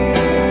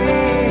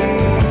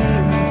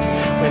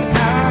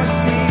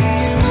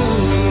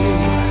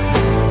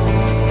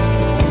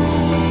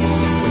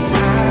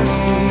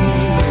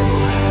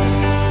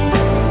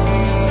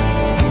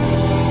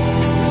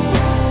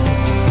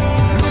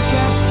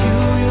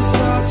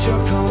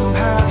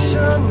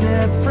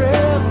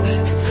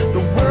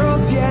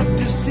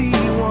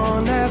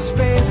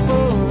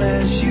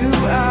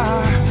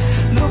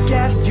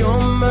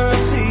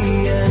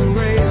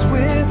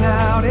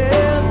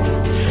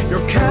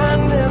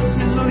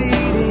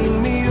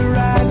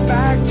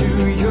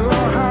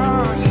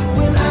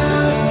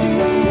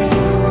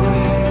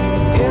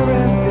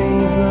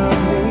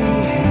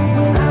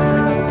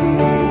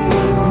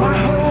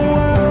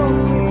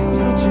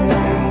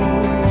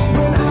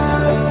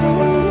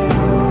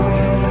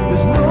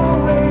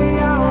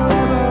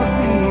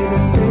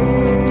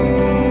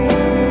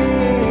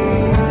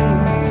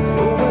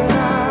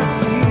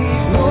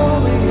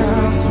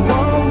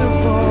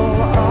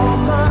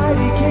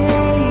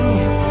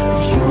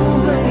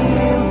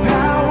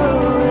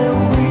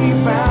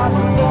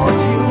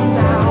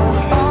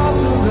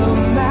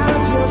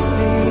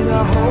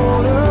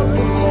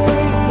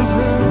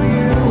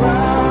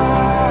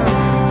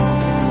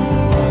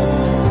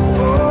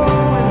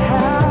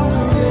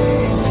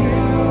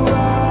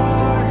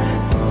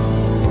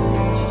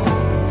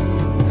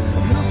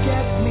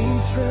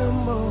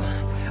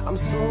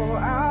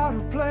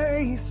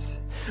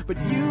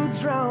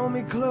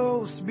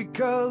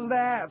 Because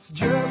that's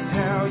just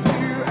how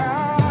you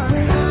are.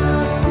 When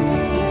I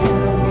see you,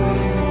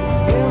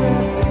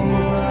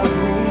 everything's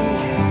lovely.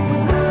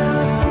 When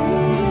I see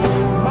you,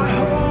 my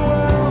whole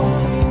world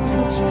seems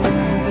to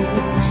change.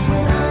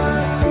 When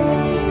I see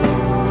you,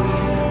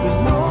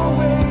 there's no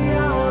way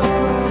I'll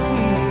ever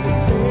be the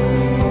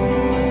same.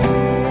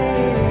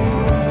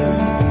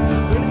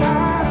 When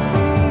I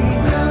see you,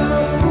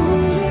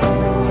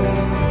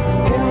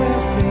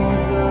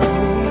 everything's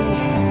lovely.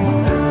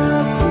 When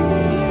I see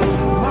you,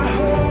 my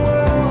whole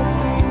world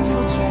seems to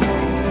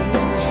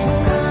change.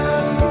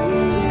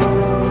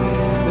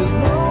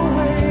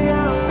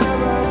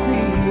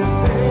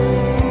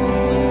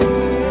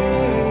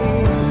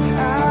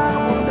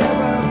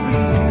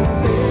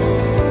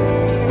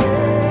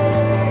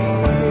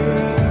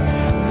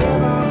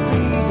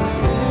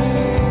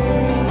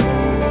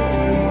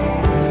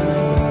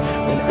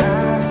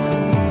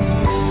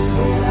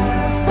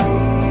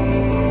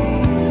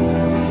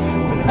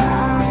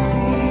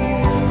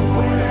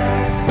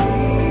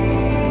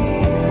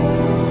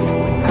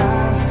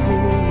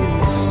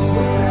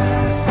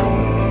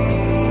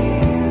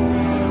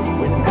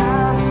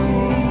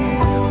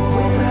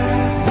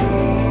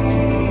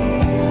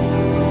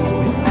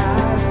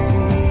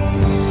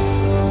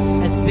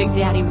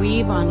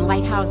 Weave on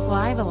Lighthouse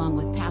Live, along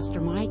with Pastor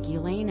Mike,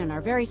 Elaine, and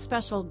our very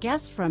special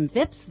guest from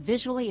VIPS,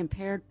 Visually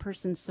Impaired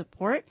Person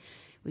Support.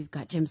 We've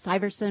got Jim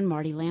Syvertson,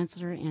 Marty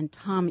Lanser, and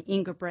Thom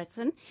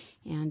Ingebretson.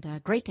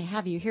 And great to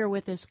have you here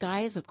with us,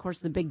 guys. Of course,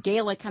 the big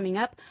gala coming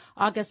up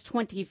August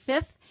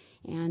 25th.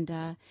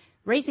 And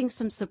raising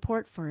some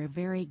support for a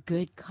very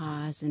good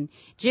cause. And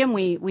Jim,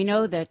 we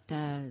know that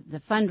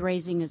the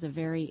fundraising is a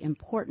very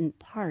important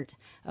part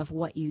of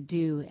what you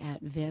do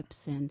at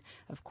VIPS, and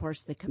of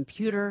course the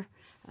computer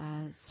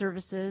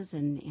services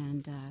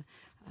and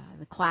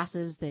the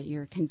classes that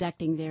you're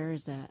conducting there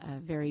is a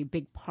very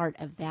big part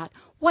of that.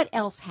 What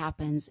else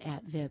happens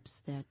at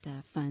VIPS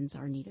that funds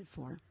are needed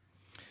for?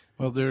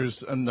 Well,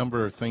 there's a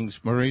number of things.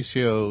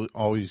 Mauricio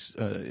always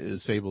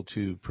is able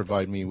to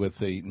provide me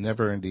with a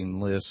never-ending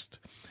list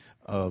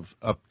of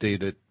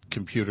updated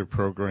computer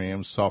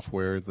programs,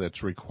 software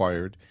that's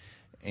required.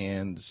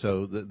 And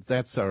so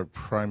that's our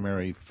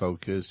primary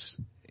focus.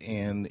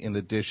 And in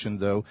addition,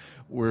 though,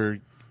 we're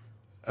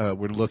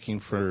looking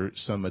for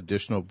some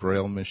additional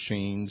Braille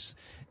machines.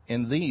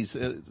 And these,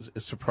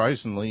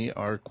 surprisingly,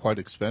 are quite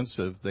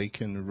expensive. They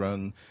can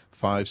run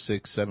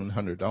 $500,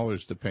 $600,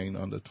 $700 depending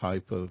on the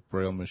type of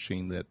Braille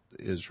machine that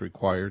is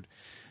required.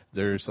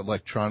 There's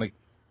electronic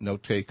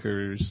note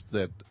takers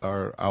that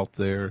are out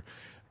there.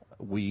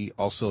 We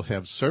also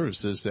have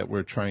services that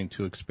we're trying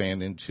to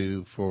expand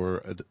into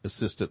for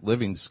assisted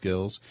living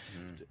skills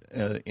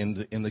in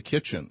the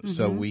kitchen. Mm-hmm.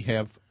 So we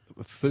have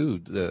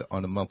food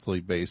on a monthly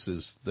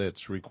basis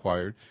that's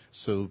required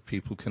so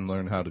people can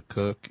learn how to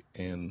cook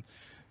and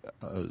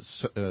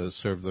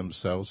serve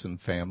themselves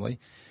and family.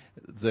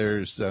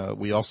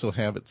 We also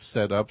have it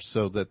set up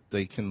so that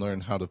they can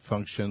learn how to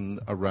function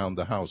around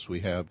the house. We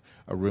have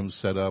a room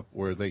set up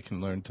where they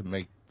can learn to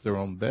make their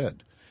own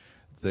bed.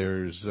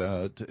 There's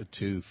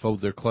to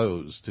fold their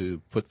clothes,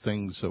 to put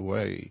things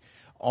away.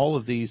 All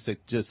of these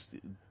that just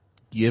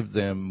give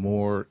them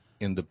more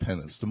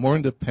independence. The more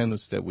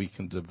independence that we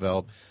can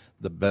develop,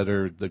 the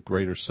better, the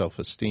greater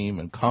self-esteem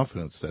and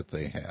confidence that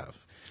they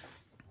have.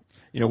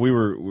 You know, we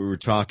were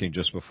talking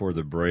just before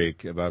the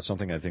break about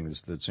something I think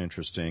that's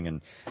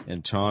interesting,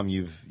 and Thom,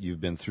 you've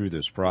been through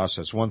this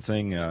process. One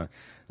thing,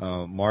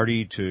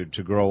 Marty, to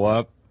grow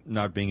up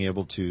not being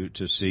able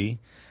to see.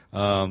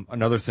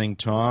 Another thing,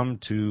 Thom,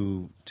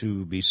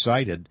 to be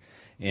sighted,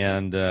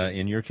 and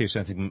in your case,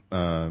 I think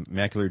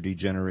macular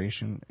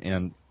degeneration.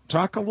 And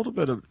talk a little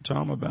bit,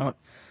 Thom, about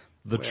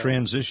the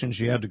transitions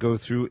you had to go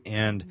through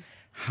and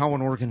how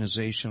an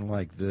organization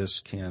like this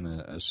can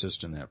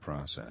assist in that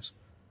process.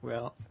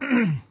 Well,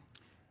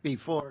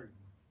 before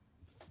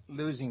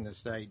losing the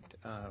sight,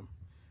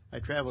 I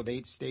traveled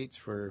 8 states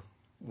for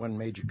one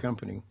major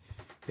company,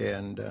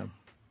 and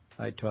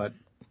I taught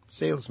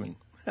salesmen.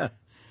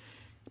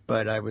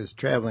 But I was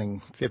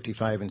traveling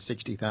 55 and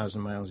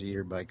 60,000 miles a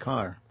year by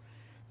car.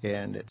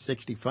 And at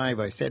 65,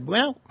 I said,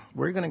 well,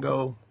 we're going to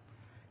go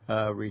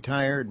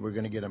retired. We're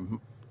going to get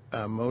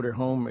a motor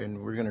home,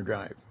 and we're going to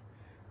drive.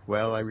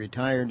 Well, I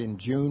retired in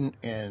June,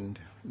 and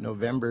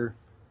November,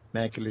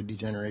 macular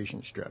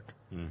degeneration struck.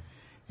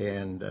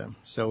 And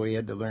so we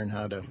had to learn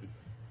how to...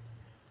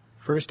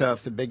 First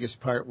off, the biggest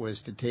part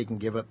was to take and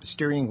give up the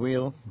steering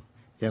wheel.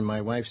 And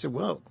my wife said,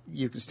 well,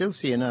 you can still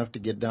see enough to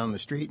get down the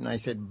street. And I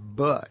said,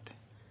 but...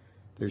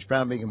 there's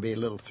probably going to be a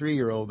little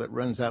 3-year-old that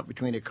runs out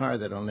between a car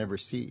that I'll never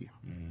see.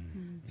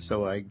 Mm-hmm.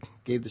 So I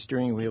gave the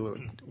steering wheel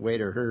away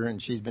to her,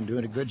 and she's been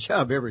doing a good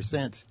job ever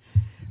since.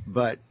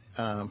 But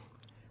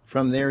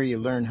from there, you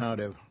learn how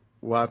to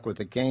walk with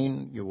a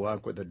cane. You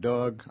walk with a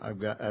dog.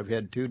 I've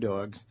had 2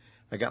 dogs.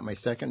 I got my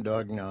second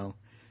dog now.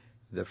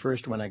 The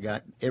first one I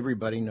got,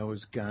 everybody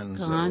knows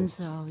Gonzo.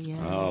 Gonzo, yes.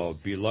 Oh,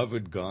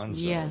 beloved Gonzo.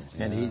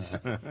 Yes. And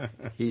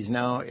he's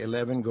now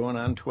 11 going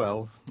on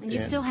 12. And you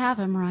still have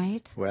him,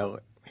 right? Well,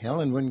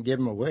 Helen wouldn't give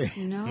him away.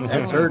 No.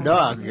 That's her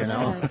dog, you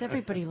know. Yes,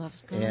 everybody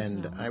loves Gonzo.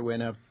 And I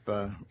went up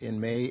in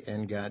May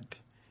and got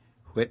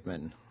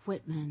Whitman.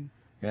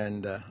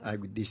 And I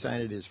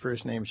decided his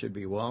first name should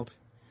be Walt.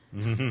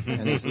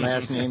 And his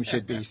last name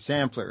should be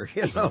Sampler,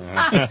 you know.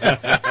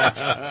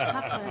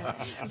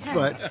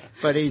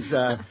 But he's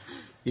a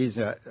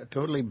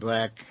totally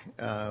black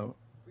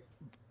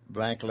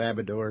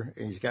Labrador.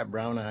 He's got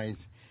brown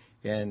eyes,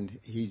 and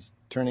he's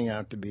turning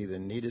out to be the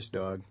neatest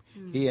dog.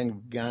 He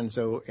and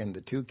Gonzo and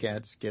the 2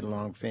 cats get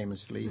along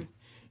famously,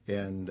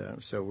 and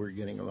so we're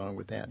getting along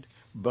with that.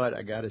 But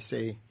I got to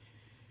say,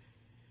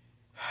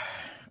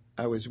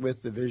 I was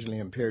with the visually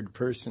impaired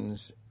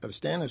persons of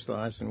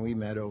Stanislaus, and we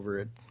met over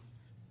at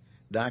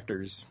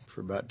Doctors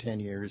for about 10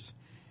 years.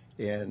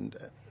 And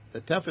the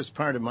toughest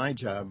part of my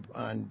job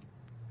on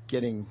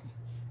getting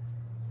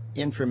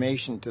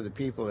information to the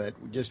people that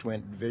just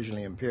went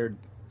visually impaired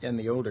in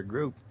the older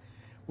group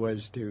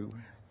was to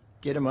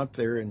get them up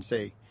there and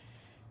say,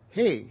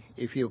 hey,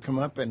 if you'll come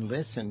up and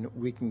listen,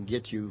 we can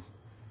get you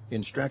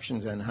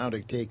instructions on how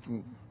to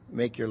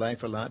make your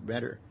life a lot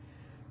better.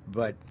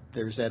 But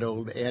there's that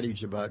old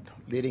adage about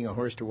leading a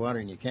horse to water,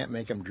 and you can't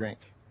make him drink.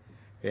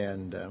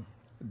 And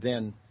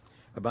then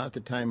about the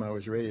time I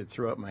was ready to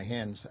throw up my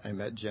hands, I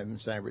met Jim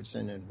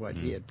Syvertson, and what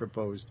he had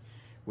proposed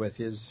with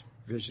his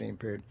visually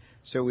impaired.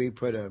 So we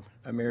put a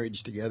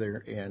marriage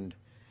together, and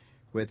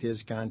with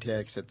his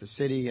contacts at the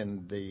city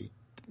and the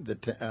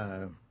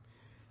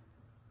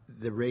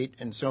rate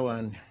and so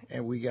on,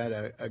 and we got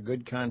a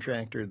good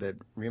contractor that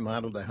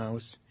remodeled the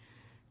house,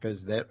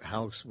 because that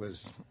house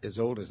was as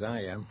old as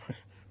I am,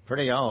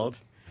 pretty old,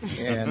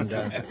 and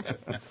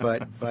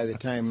but by the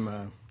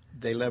time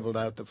they leveled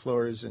out the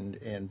floors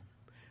and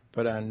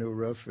put on new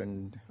roof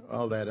and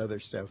all that other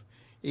stuff,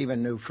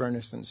 even new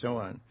furnace and so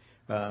on,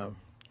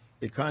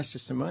 it cost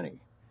us some money,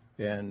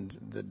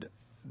 and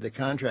the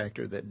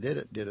contractor that did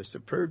it did a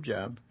superb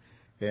job,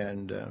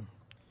 and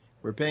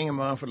we're paying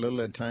him off a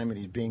little at a time, and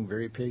he's being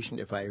very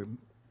patient.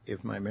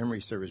 If my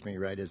memory serves me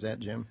right, is that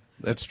Jim?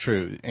 That's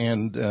true,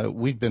 and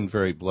we've been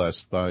very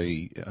blessed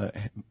by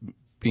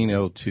being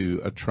able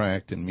to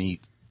attract and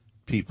meet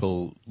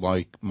people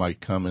like Mike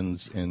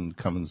Cummins and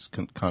Cummins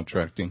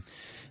Contracting.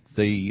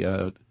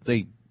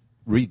 They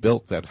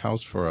rebuilt that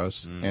house for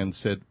us and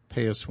said,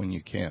 "Pay us when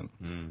you can."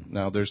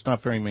 Now, there's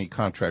not very many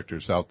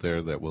contractors out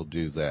there that will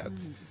do that.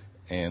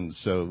 And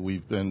so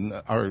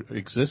our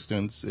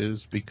existence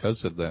is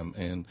because of them,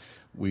 and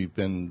we've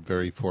been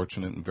very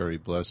fortunate and very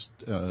blessed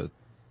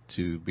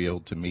to be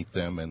able to meet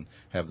them and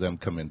have them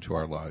come into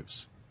our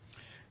lives.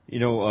 You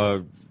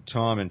know,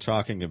 Thom, in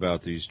talking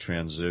about these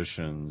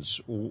transitions,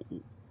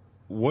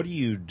 what do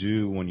you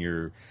do when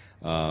you're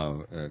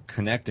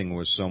connecting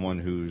with someone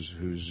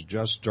who's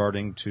just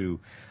starting to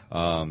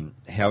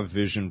have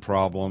vision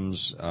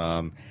problems?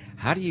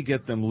 How do you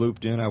get them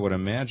looped in? I would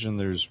imagine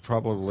there's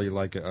probably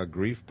like a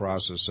grief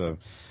process,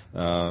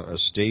 a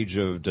stage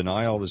of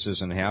denial. This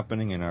isn't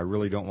happening, and I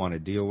really don't want to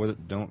deal with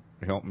it. Don't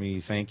help me.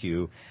 Thank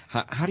you.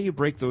 How do you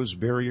break those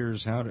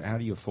barriers? How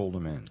do you fold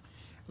them in?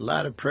 A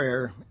lot of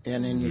prayer,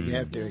 and then you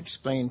have to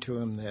explain to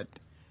them that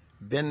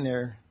been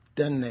there,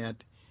 done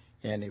that,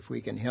 and if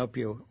we can help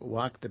you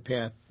walk the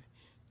path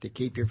to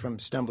keep you from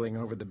stumbling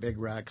over the big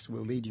rocks,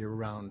 we'll lead you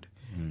around.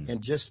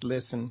 And just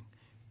listen,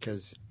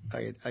 because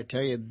I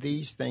tell you,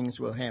 these things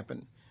will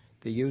happen.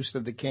 The use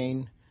of the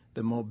cane,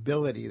 the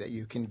mobility that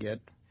you can get,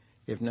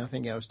 if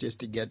nothing else, just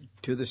to get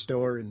to the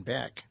store and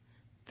back,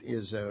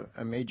 is a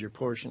major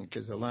portion,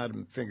 because a lot of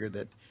them figure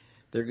that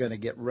they're going to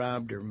get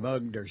robbed or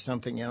mugged or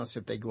something else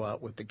if they go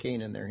out with the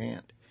cane in their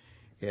hand.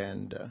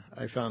 And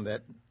I found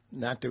that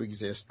not to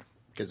exist,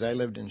 because I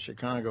lived in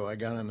Chicago. I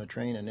got on the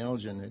train in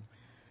Elgin and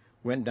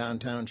went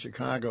downtown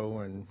Chicago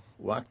and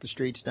walked the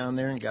streets down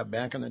there and got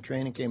back on the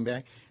train and came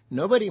back.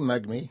 Nobody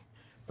mugged me,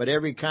 but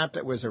every cop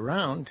that was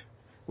around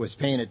was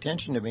paying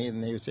attention to me,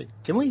 and they would say,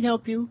 "Can we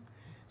help you?"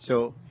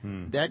 So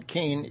that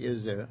cane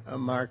is a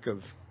mark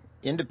of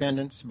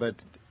independence,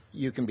 but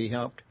you can be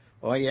helped.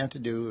 All you have to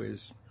do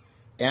is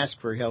ask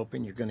for help,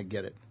 and you're going to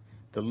get it.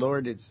 The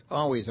Lord is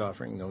always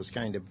offering those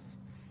kind of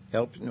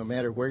help, no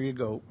matter where you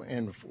go,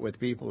 and with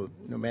people,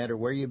 no matter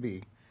where you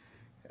be.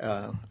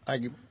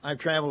 I've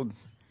traveled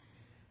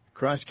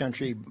cross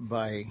country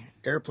by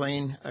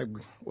airplane.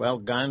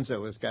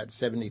 Gonzo has got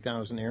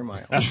 70,000 air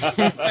miles.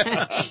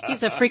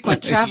 He's a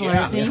frequent traveler,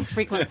 isn't he?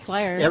 Frequent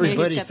flyer.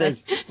 Everybody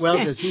says,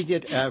 well, does he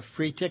get a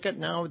free ticket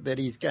now that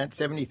he's got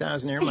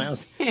 70,000 air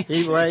miles?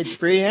 He rides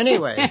free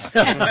anyway.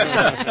 So.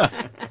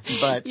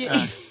 But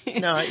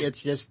no,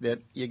 it's just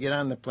that you get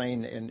on the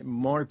plane and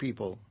more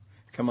people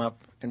come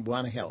up and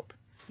want to help.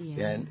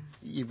 Yeah. And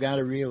you've got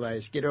to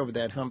realize, get over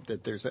that hump,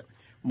 that there's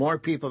more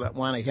people that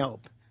want to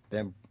help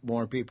than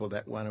more people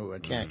that want to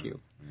attack you.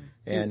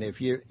 And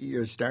if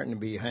you're starting to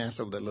be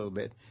hassled a little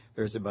bit,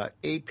 there's about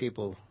 8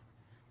 people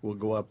will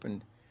go up,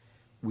 and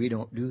we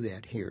don't do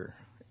that here.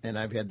 And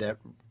I've had that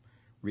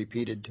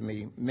repeated to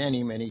me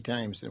many, many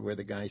times, where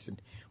the guy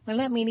said, "Well,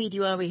 let me lead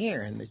you over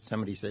here," and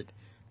somebody said,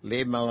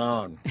 "Leave him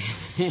alone."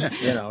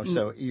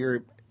 So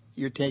you're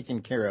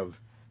taken care of.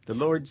 The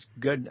Lord's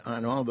good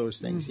on all those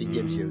things. He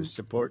gives you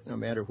support no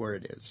matter where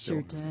it is.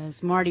 Sure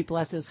does. Marty,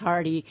 bless his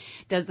heart, he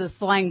does this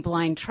flying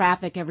blind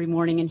traffic every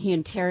morning, and he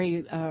and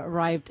Terry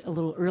arrived a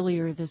little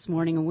earlier this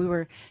morning, and we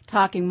were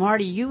talking.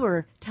 Marty, you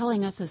were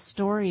telling us a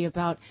story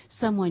about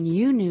someone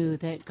you knew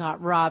that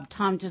got robbed.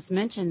 Thom just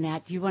mentioned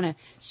that. Do you want to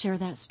share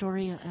that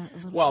story a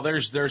little? Well,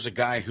 there's a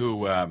guy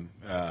who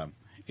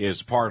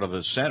is part of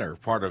the center,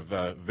 part of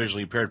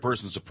visually impaired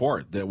person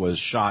support, that was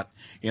shot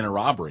in a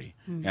robbery,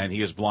 and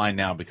he is blind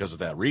now because of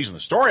that reason. The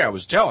story I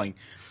was telling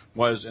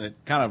was, and it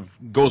kind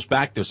of goes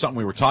back to something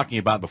we were talking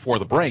about before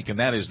the break, and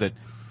that is that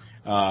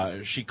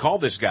she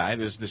called this guy,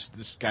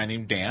 this guy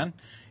named Dan,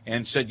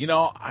 and said,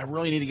 I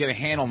really need to get a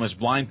handle on this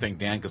blind thing,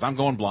 Dan, because I'm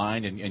going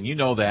blind, and you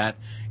know that,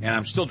 and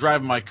I'm still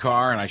driving my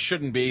car, and I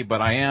shouldn't be, but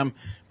I am,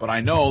 but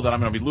I know that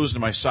I'm going to be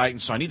losing my sight,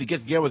 and so I need to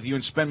get together with you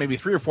and spend maybe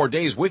 3 or 4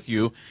 days with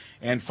you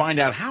and find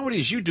out how it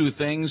is you do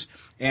things,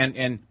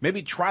 and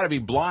maybe try to be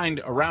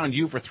blind around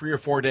you for 3 or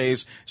 4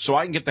 days so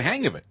I can get the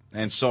hang of it.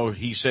 And so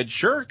he said,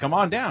 sure, come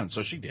on down.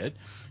 So she did.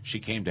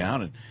 She came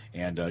down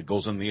and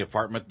goes in the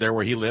apartment there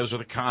where he lives, or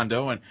the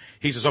condo, and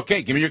he says,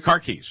 okay, give me your car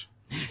keys.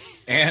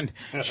 And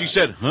she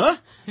said, huh?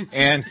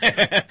 And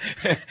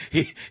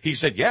he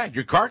said, yeah,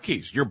 your car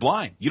keys. You're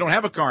blind. You don't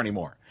have a car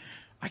anymore.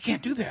 I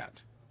can't do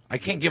that. I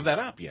can't give that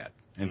up yet.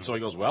 And so he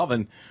goes, well,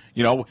 then,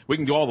 we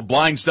can do all the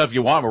blind stuff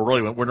you want, but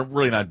we're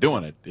really not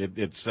doing it.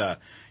 It's the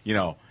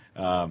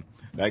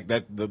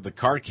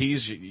car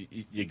keys,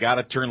 you got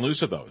to turn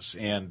loose of those.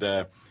 And,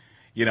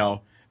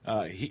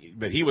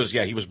 he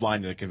was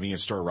blind in a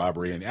convenience store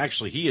robbery. And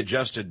actually he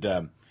adjusted,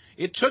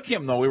 it took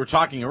him, though, we were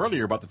talking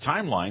earlier about the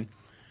timeline.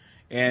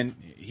 And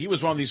he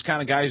was one of these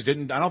kind of guys,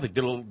 did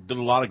a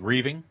lot of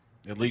grieving,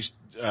 at least,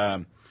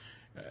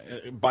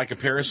 by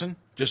comparison.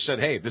 Just said,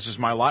 hey, this is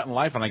my lot in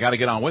life and I got to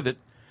get on with it.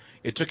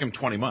 It took him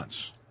 20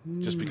 months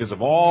just because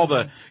of all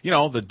the,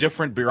 the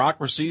different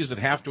bureaucracies that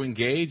have to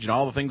engage and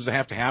all the things that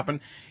have to happen.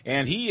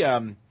 And he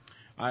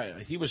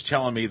was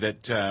telling me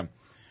that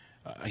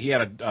he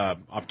had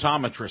an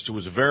optometrist who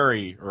was or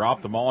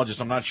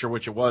ophthalmologist, I'm not sure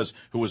which it was,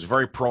 who was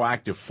very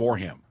proactive for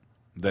him,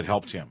 that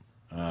helped him.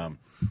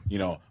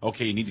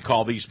 Okay, you need to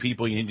call these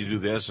people, you need to do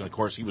this. And, of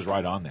course, he was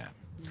right on that.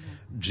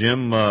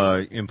 Jim,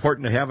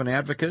 important to have an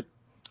advocate?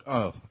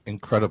 Oh,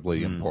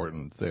 incredibly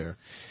important there.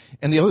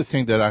 And the other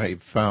thing that I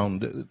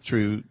found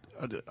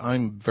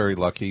I'm very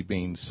lucky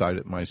being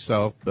sighted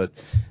myself, but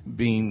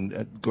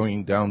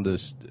going down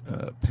this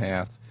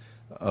path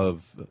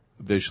of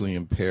visually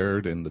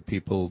impaired and the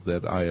people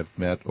that I have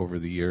met over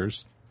the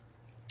years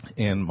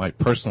and my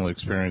personal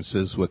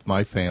experiences with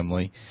my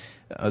family,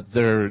 one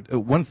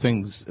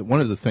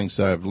of the things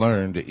that I've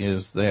learned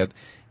is that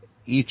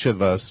each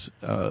of us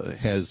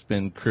has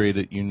been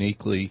created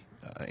uniquely,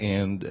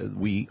 and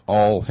we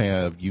all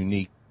have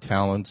unique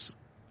talents,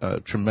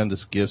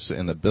 tremendous gifts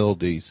and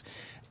abilities.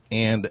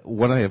 And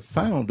what I have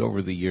found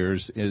over the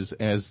years is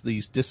as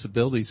these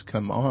disabilities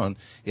come on,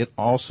 it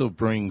also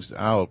brings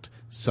out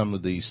some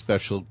of the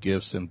special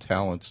gifts and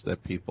talents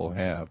that people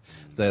have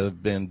that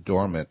have been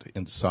dormant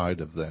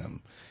inside of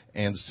them.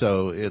 And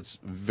so it's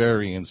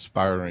very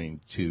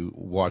inspiring to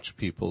watch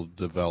people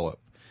develop.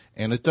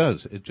 And it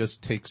does. It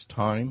just takes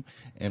time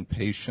and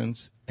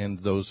patience, and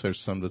those are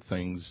some of the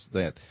things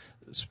that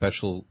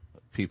special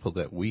people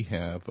that we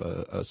have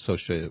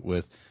associated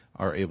with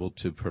are able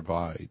to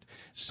provide.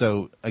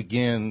 So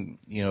again,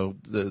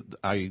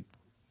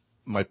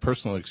 my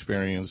personal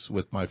experience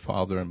with my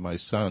father and my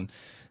son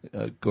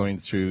going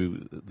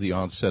through the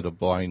onset of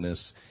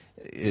blindness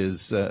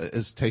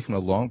is taken a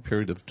long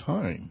period of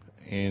time,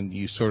 and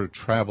you sort of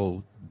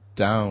travel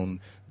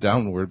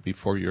downward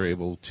before you're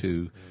able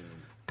to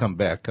come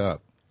back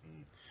up.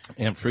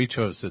 And for each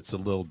of us, it's a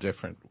little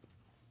different.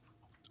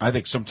 I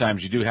think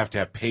sometimes you do have to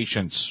have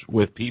patience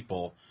with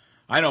people.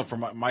 I know for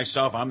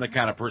myself, I'm the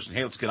kind of person,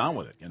 hey, let's get on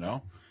with it,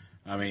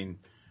 I mean,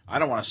 I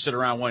don't want to sit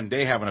around one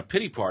day having a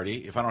pity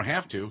party if I don't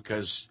have to,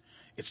 because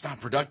it's not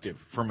productive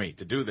for me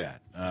to do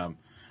that.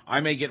 I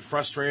may get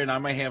frustrated. I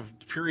may have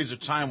periods of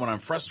time when I'm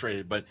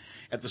frustrated, but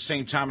at the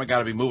same time, I got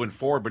to be moving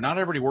forward. But not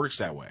everybody works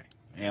that way.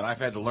 And I've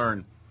had to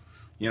learn,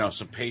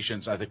 some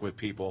patience, I think, with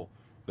people,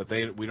 that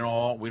we don't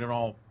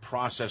all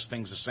process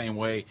things the same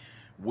way.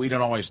 We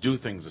don't always do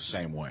things the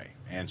same way.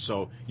 And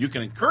so you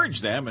can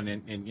encourage them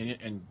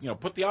and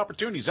put the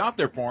opportunities out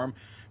there for them.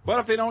 But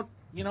if they don't,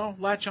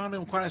 latch on to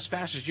them quite as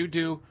fast as you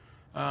do,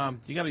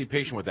 you got to be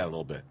patient with that a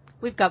little bit.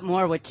 We've got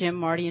more with Jim,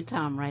 Marty, and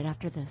Thom right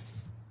after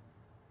this.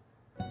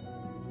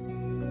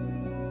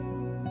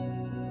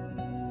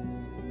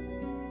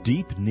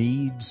 Deep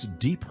needs,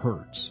 deep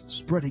hurts,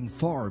 spreading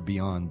far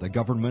beyond the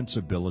government's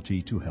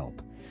ability to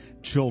help.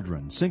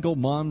 Children, single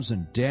moms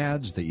and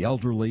dads, the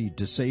elderly,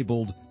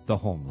 disabled, the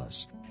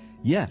homeless.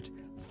 Yet,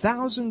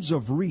 thousands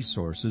of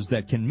resources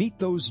that can meet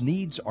those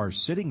needs are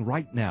sitting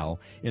right now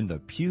in the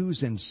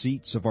pews and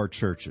seats of our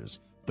churches.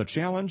 The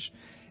challenge?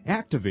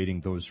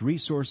 Activating those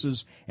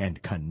resources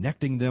and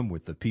connecting them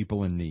with the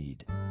people in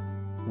need.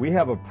 We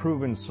have a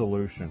proven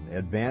solution,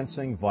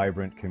 advancing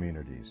vibrant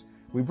communities.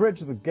 We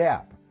bridge the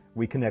gap.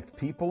 We connect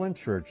people and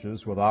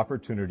churches with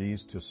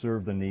opportunities to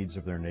serve the needs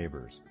of their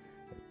neighbors.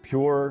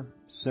 Pure,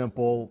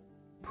 simple,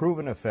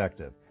 proven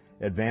effective,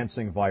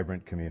 advancing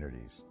vibrant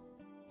communities.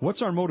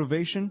 What's our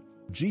motivation?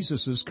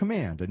 Jesus'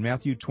 command in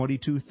Matthew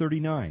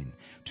 22:39,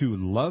 to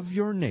love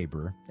your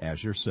neighbor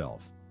as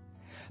yourself.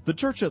 The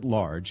church at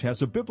large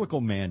has a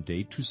biblical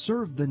mandate to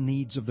serve the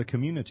needs of the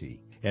community.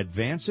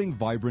 Advancing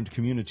Vibrant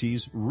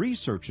Communities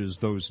researches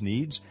those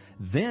needs,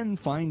 then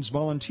finds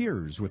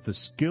volunteers with the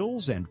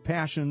skills and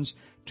passions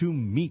to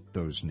meet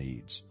those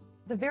needs.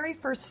 The very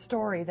first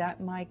story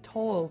that Mike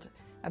told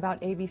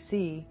about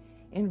ABC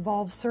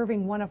involved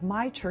serving one of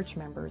my church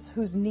members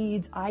whose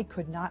needs I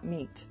could not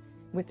meet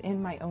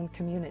within my own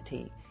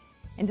community.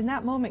 And in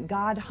that moment,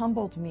 God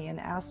humbled me and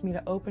asked me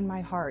to open my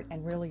heart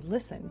and really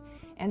listen.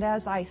 And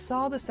as I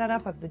saw the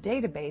setup of the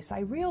database, I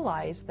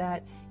realized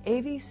that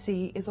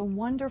AVC is a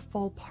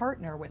wonderful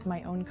partner with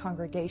my own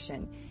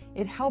congregation.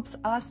 It helps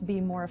us be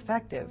more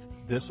effective.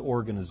 This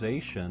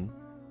organization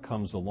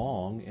comes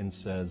along and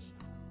says,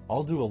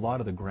 I'll do a lot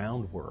of the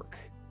groundwork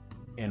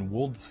and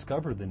we'll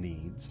discover the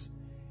needs.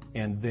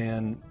 And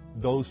then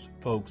those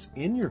folks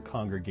in your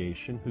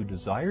congregation who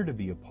desire to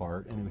be a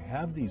part and who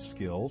have these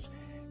skills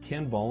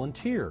can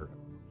volunteer.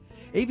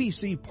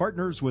 AVC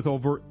partners with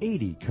over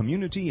 80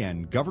 community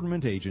and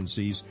government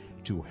agencies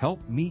to help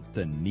meet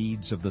the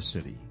needs of the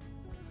city.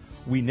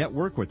 We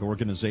network with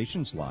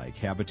organizations like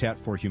Habitat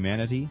for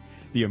Humanity,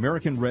 the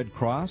American Red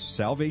Cross,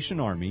 Salvation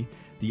Army,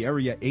 the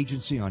Area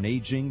Agency on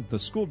Aging, the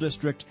school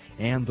district,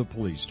 and the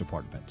police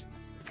department.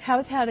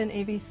 Habitat and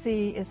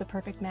ABC is a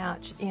perfect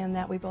match in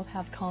that we both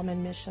have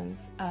common missions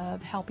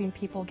of helping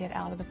people get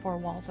out of the four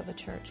walls of a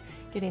church,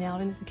 getting out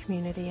into the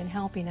community and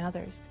helping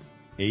others.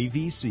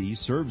 AVC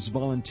serves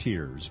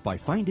volunteers by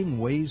finding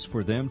ways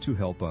for them to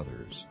help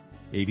others.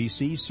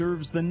 AVC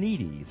serves the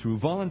needy through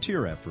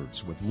volunteer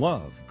efforts with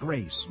love,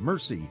 grace,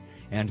 mercy,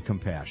 and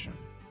compassion.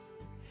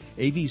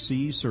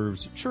 AVC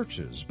serves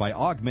churches by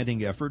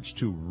augmenting efforts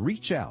to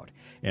reach out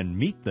and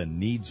meet the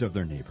needs of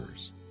their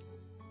neighbors.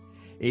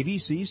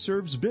 AVC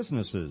serves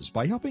businesses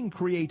by helping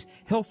create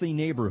healthy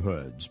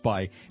neighborhoods,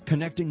 by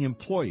connecting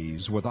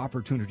employees with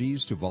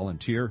opportunities to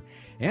volunteer,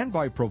 and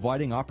by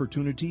providing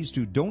opportunities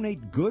to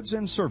donate goods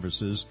and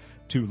services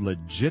to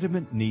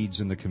legitimate needs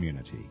in the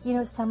community. You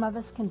know, some of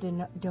us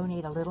can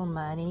donate a little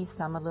money,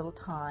 some a little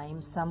time,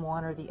 some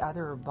one or the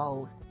other or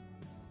both.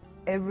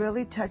 It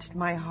really touched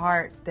my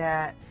heart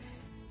that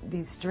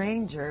these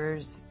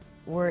strangers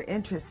were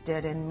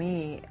interested in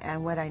me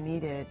and what I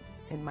needed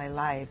in my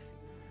life.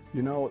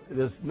 You know,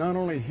 it's not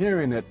only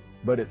hearing it,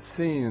 but it's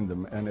seeing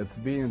them, and it's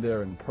being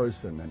there in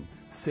person and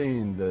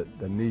seeing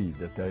the need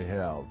that they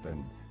have,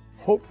 and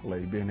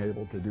hopefully being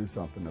able to do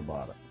something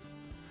about it.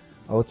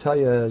 I will tell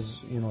you, as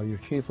you know, your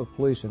chief of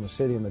police in the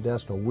city of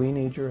Modesto, we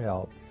need your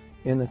help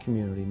in the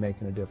community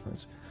making a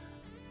difference.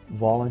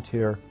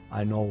 Volunteer.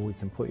 I know we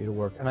can put you to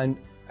work, and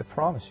I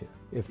promise you,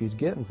 if you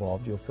get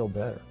involved, you'll feel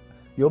better.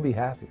 You'll be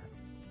happier.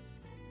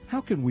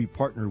 How can we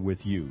partner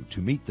with you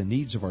to meet the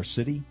needs of our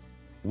city?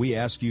 We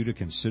ask you to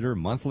consider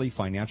monthly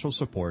financial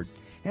support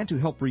and to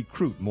help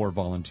recruit more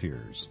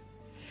volunteers.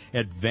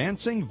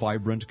 Advancing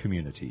vibrant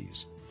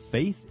communities.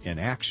 Faith in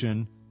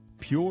action.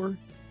 Pure,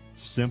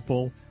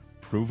 simple,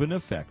 proven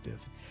effective.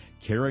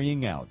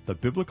 Carrying out the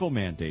biblical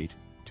mandate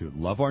to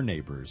love our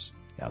neighbors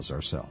as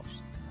ourselves.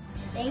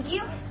 Thank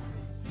you.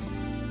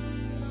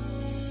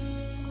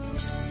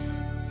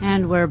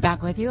 And we're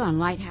back with you on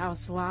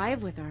Lighthouse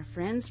Live with our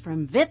friends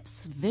from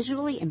VIPS,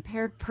 Visually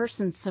Impaired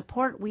Person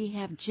Support. We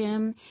have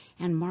Jim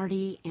and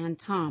Marty and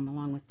Thom,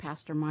 along with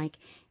Pastor Mike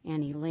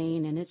and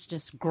Elaine, and it's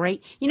just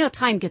great. You know,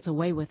 time gets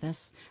away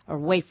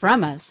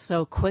from us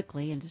so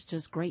quickly, and it's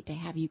just great to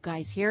have you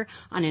guys here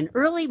on an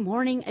early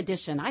morning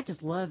edition. I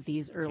just love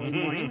these early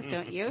mornings,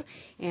 don't you?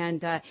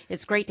 And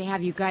it's great to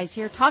have you guys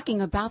here talking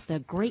about the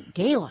great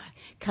gala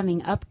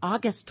coming up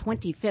August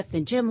 25th.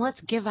 And Jim, let's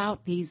give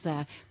out these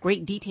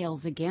great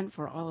details again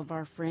for all of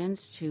our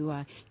friends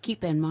to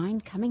keep in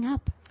mind coming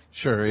up.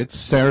 Sure. It's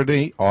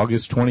Saturday,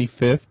 August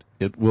 25th.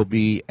 It will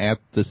be at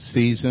the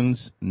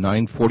Seasons,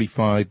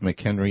 945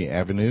 McHenry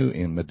Avenue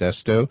in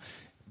Modesto.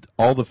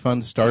 All the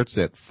fun starts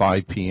at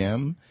 5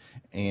 p.m.,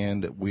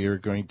 and we are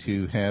going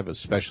to have a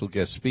special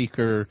guest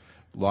speaker,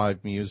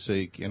 live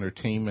music,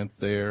 entertainment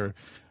there,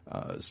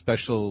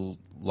 special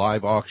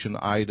live auction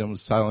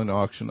items, silent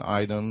auction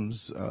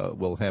items.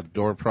 We'll have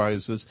door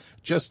prizes.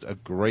 Just a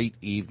great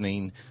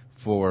evening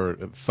for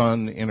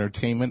fun,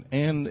 entertainment,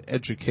 and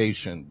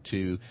education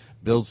to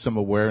build some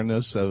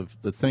awareness of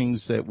the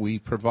things that we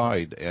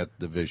provide at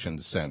the Vision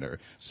Center.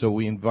 So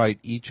we invite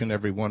each and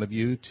every one of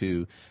you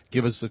to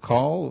give us a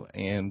call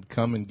and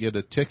come and get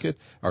a ticket.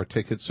 Our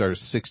tickets are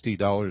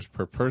 $60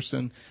 per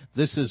person.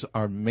 This is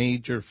our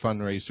major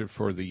fundraiser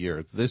for the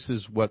year. This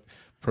is what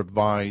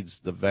provides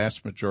the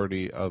vast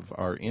majority of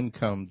our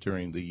income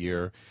during the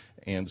year.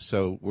 And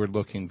so we're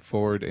looking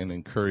forward and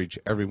encourage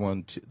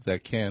everyone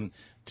that can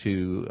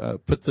to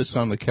put this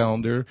on the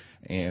calendar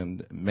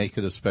and make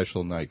it a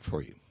special night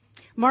for you.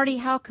 Marty,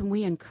 how can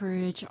we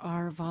encourage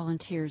our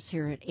volunteers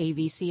here at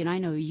AVC? And I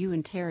know you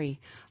and Terry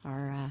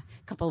are a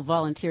couple of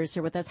volunteers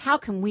here with us. How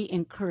can we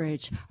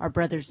encourage our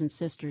brothers and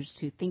sisters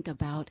to think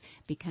about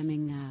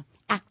becoming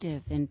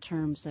active in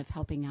terms of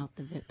helping out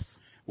the VIPs?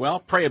 Well,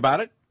 pray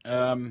about it.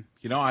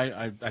 You know,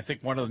 I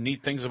think one of the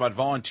neat things about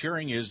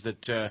volunteering is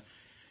that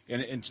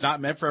and it's not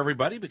meant for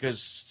everybody,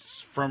 because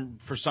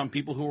for some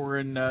people who are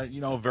in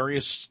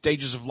various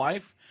stages of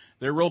life,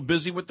 they're real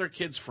busy with their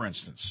kids, for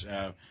instance.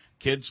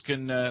 Kids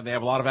can they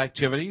have a lot of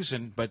activities,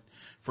 but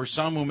for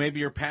some who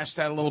maybe are past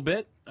that a little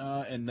bit,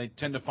 and they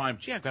tend to find,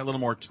 gee, I've got a little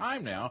more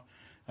time now.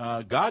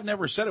 God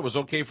never said it was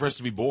okay for us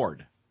to be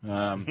bored.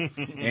 And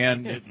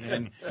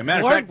a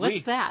matter of fact,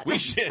 what's that?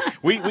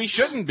 we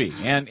shouldn't be.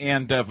 And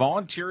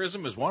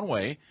volunteerism is one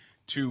way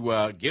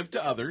to give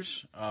to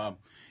others,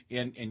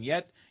 and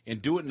yet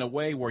do it in a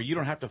way where you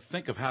don't have to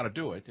think of how to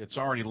do it. It's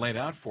already laid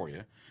out for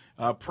you.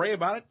 Pray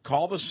about it.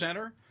 Call the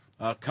center.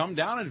 Come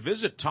down and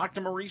visit. Talk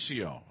to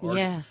Mauricio.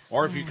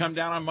 Or if you come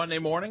down on Monday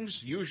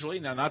mornings, usually,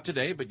 now not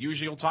today, but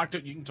usually you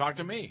can talk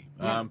to me.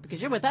 Yeah,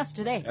 because you're with us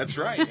today. That's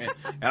right.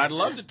 And I'd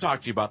love to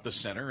talk to you about the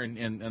center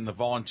and the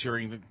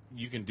volunteering that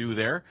you can do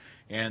there,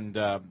 and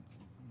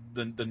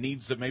the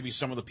needs that maybe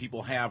some of the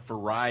people have for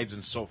rides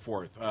and so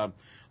forth.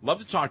 Love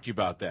to talk to you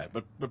about that.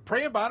 But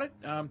pray about it.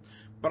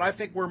 But I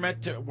think we're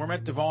meant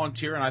to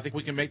volunteer, and I think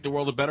we can make the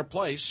world a better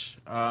place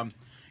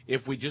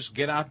if we just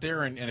get out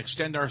there and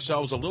extend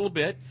ourselves a little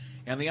bit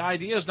And the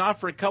idea is not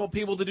for a couple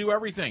people to do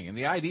everything. And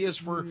the idea is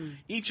for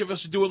each of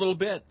us to do a little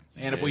bit.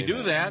 And if we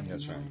do that,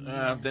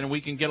 then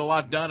we can get a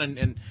lot done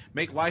and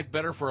make life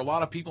better for a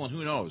lot of people. And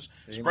who knows,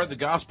 spread the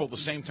gospel at the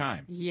same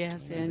time.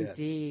 Yes,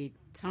 indeed.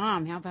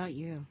 Tom, how about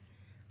you?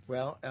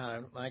 Well,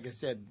 like I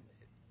said,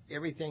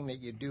 everything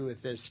that you do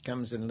with this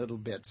comes in little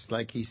bits,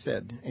 like he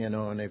said,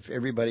 and if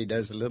everybody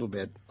does a little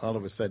bit, all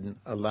of a sudden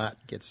a lot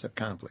gets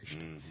accomplished.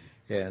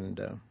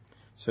 And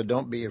so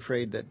don't be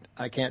afraid that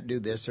I can't do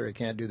this or I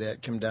can't do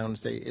that. Come down and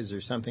say, is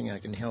there something I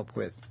can help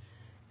with?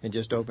 And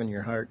just open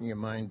your heart and your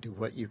mind to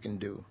what you can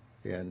do.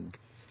 And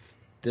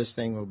this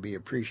thing will be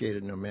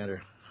appreciated no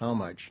matter how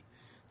much.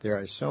 There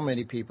are so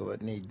many people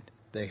that need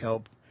the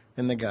help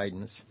and the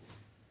guidance.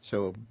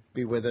 So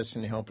be with us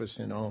and help us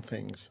in all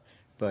things.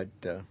 But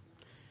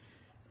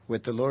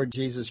with the Lord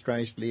Jesus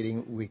Christ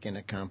leading, we can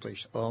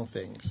accomplish all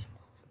things.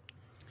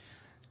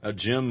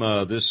 Jim,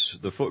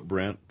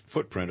 the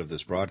footprint of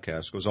this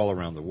broadcast goes all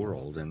around the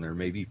world, and there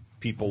may be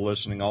people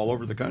listening all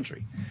over the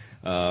country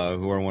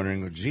who are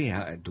wondering, gee,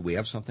 do we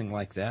have something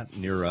like that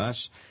near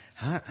us?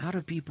 How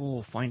do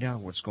people find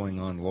out what's going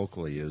on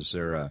locally? Is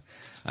there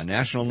a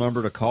national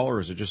number to call, or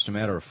is it just a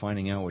matter of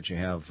finding out what you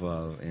have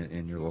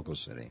in your local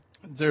city?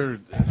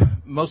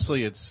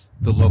 Mostly it's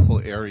the local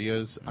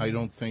areas. I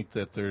don't think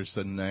that there's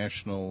a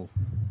national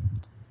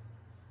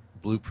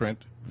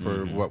blueprint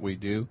for what we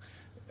do.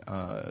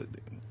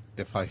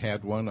 If I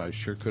had one, I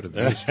sure could have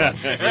used one.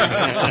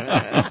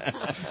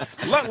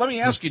 Let me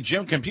ask you,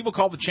 Jim, can people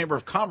call the Chamber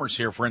of Commerce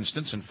here, for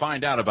instance, and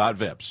find out about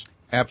VIPS?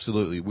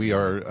 Absolutely. We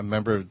are a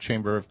member of the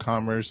Chamber of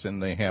Commerce,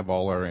 and they have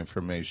all our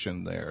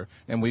information there.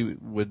 And we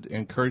would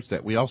encourage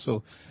that. We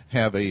also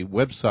have a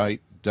website,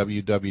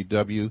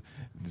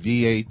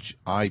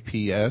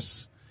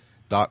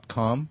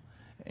 www.vhips.com,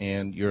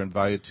 and you're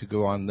invited to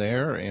go on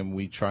there, and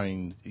we try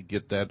and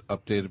get that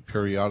updated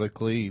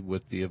periodically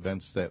with the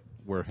events that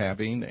we're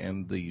having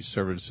and the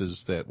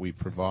services that we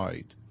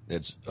provide.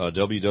 It's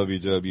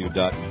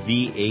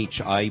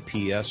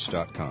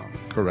www.vhips.com.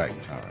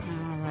 Correct. All right.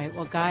 All right.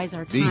 Well, guys,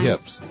 our time.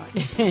 VHIPS.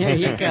 There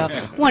you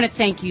go. Want to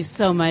thank you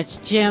so much,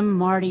 Jim,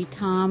 Marty,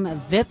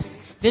 Tom, VIPS,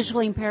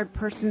 Visually Impaired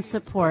Person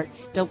Support.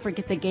 Don't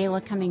forget the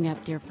gala coming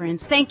up, dear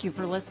friends. Thank you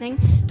for listening.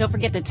 Don't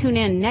forget to tune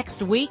in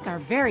next week. Our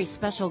very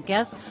special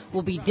guest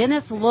will be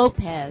Dennis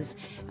Lopez.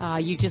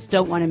 You just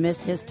don't want to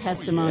miss his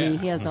testimony.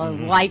 He has a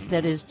life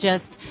that is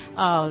just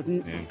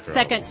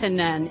second to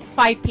none.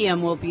 5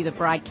 p.m. will be the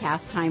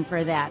broadcast time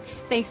for that.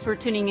 Thanks for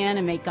tuning in,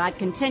 and may God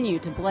continue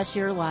to bless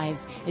your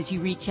lives as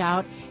you reach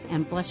out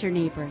and bless your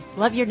neighbors.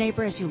 Love your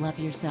neighbor as you love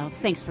yourselves.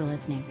 Thanks for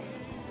listening.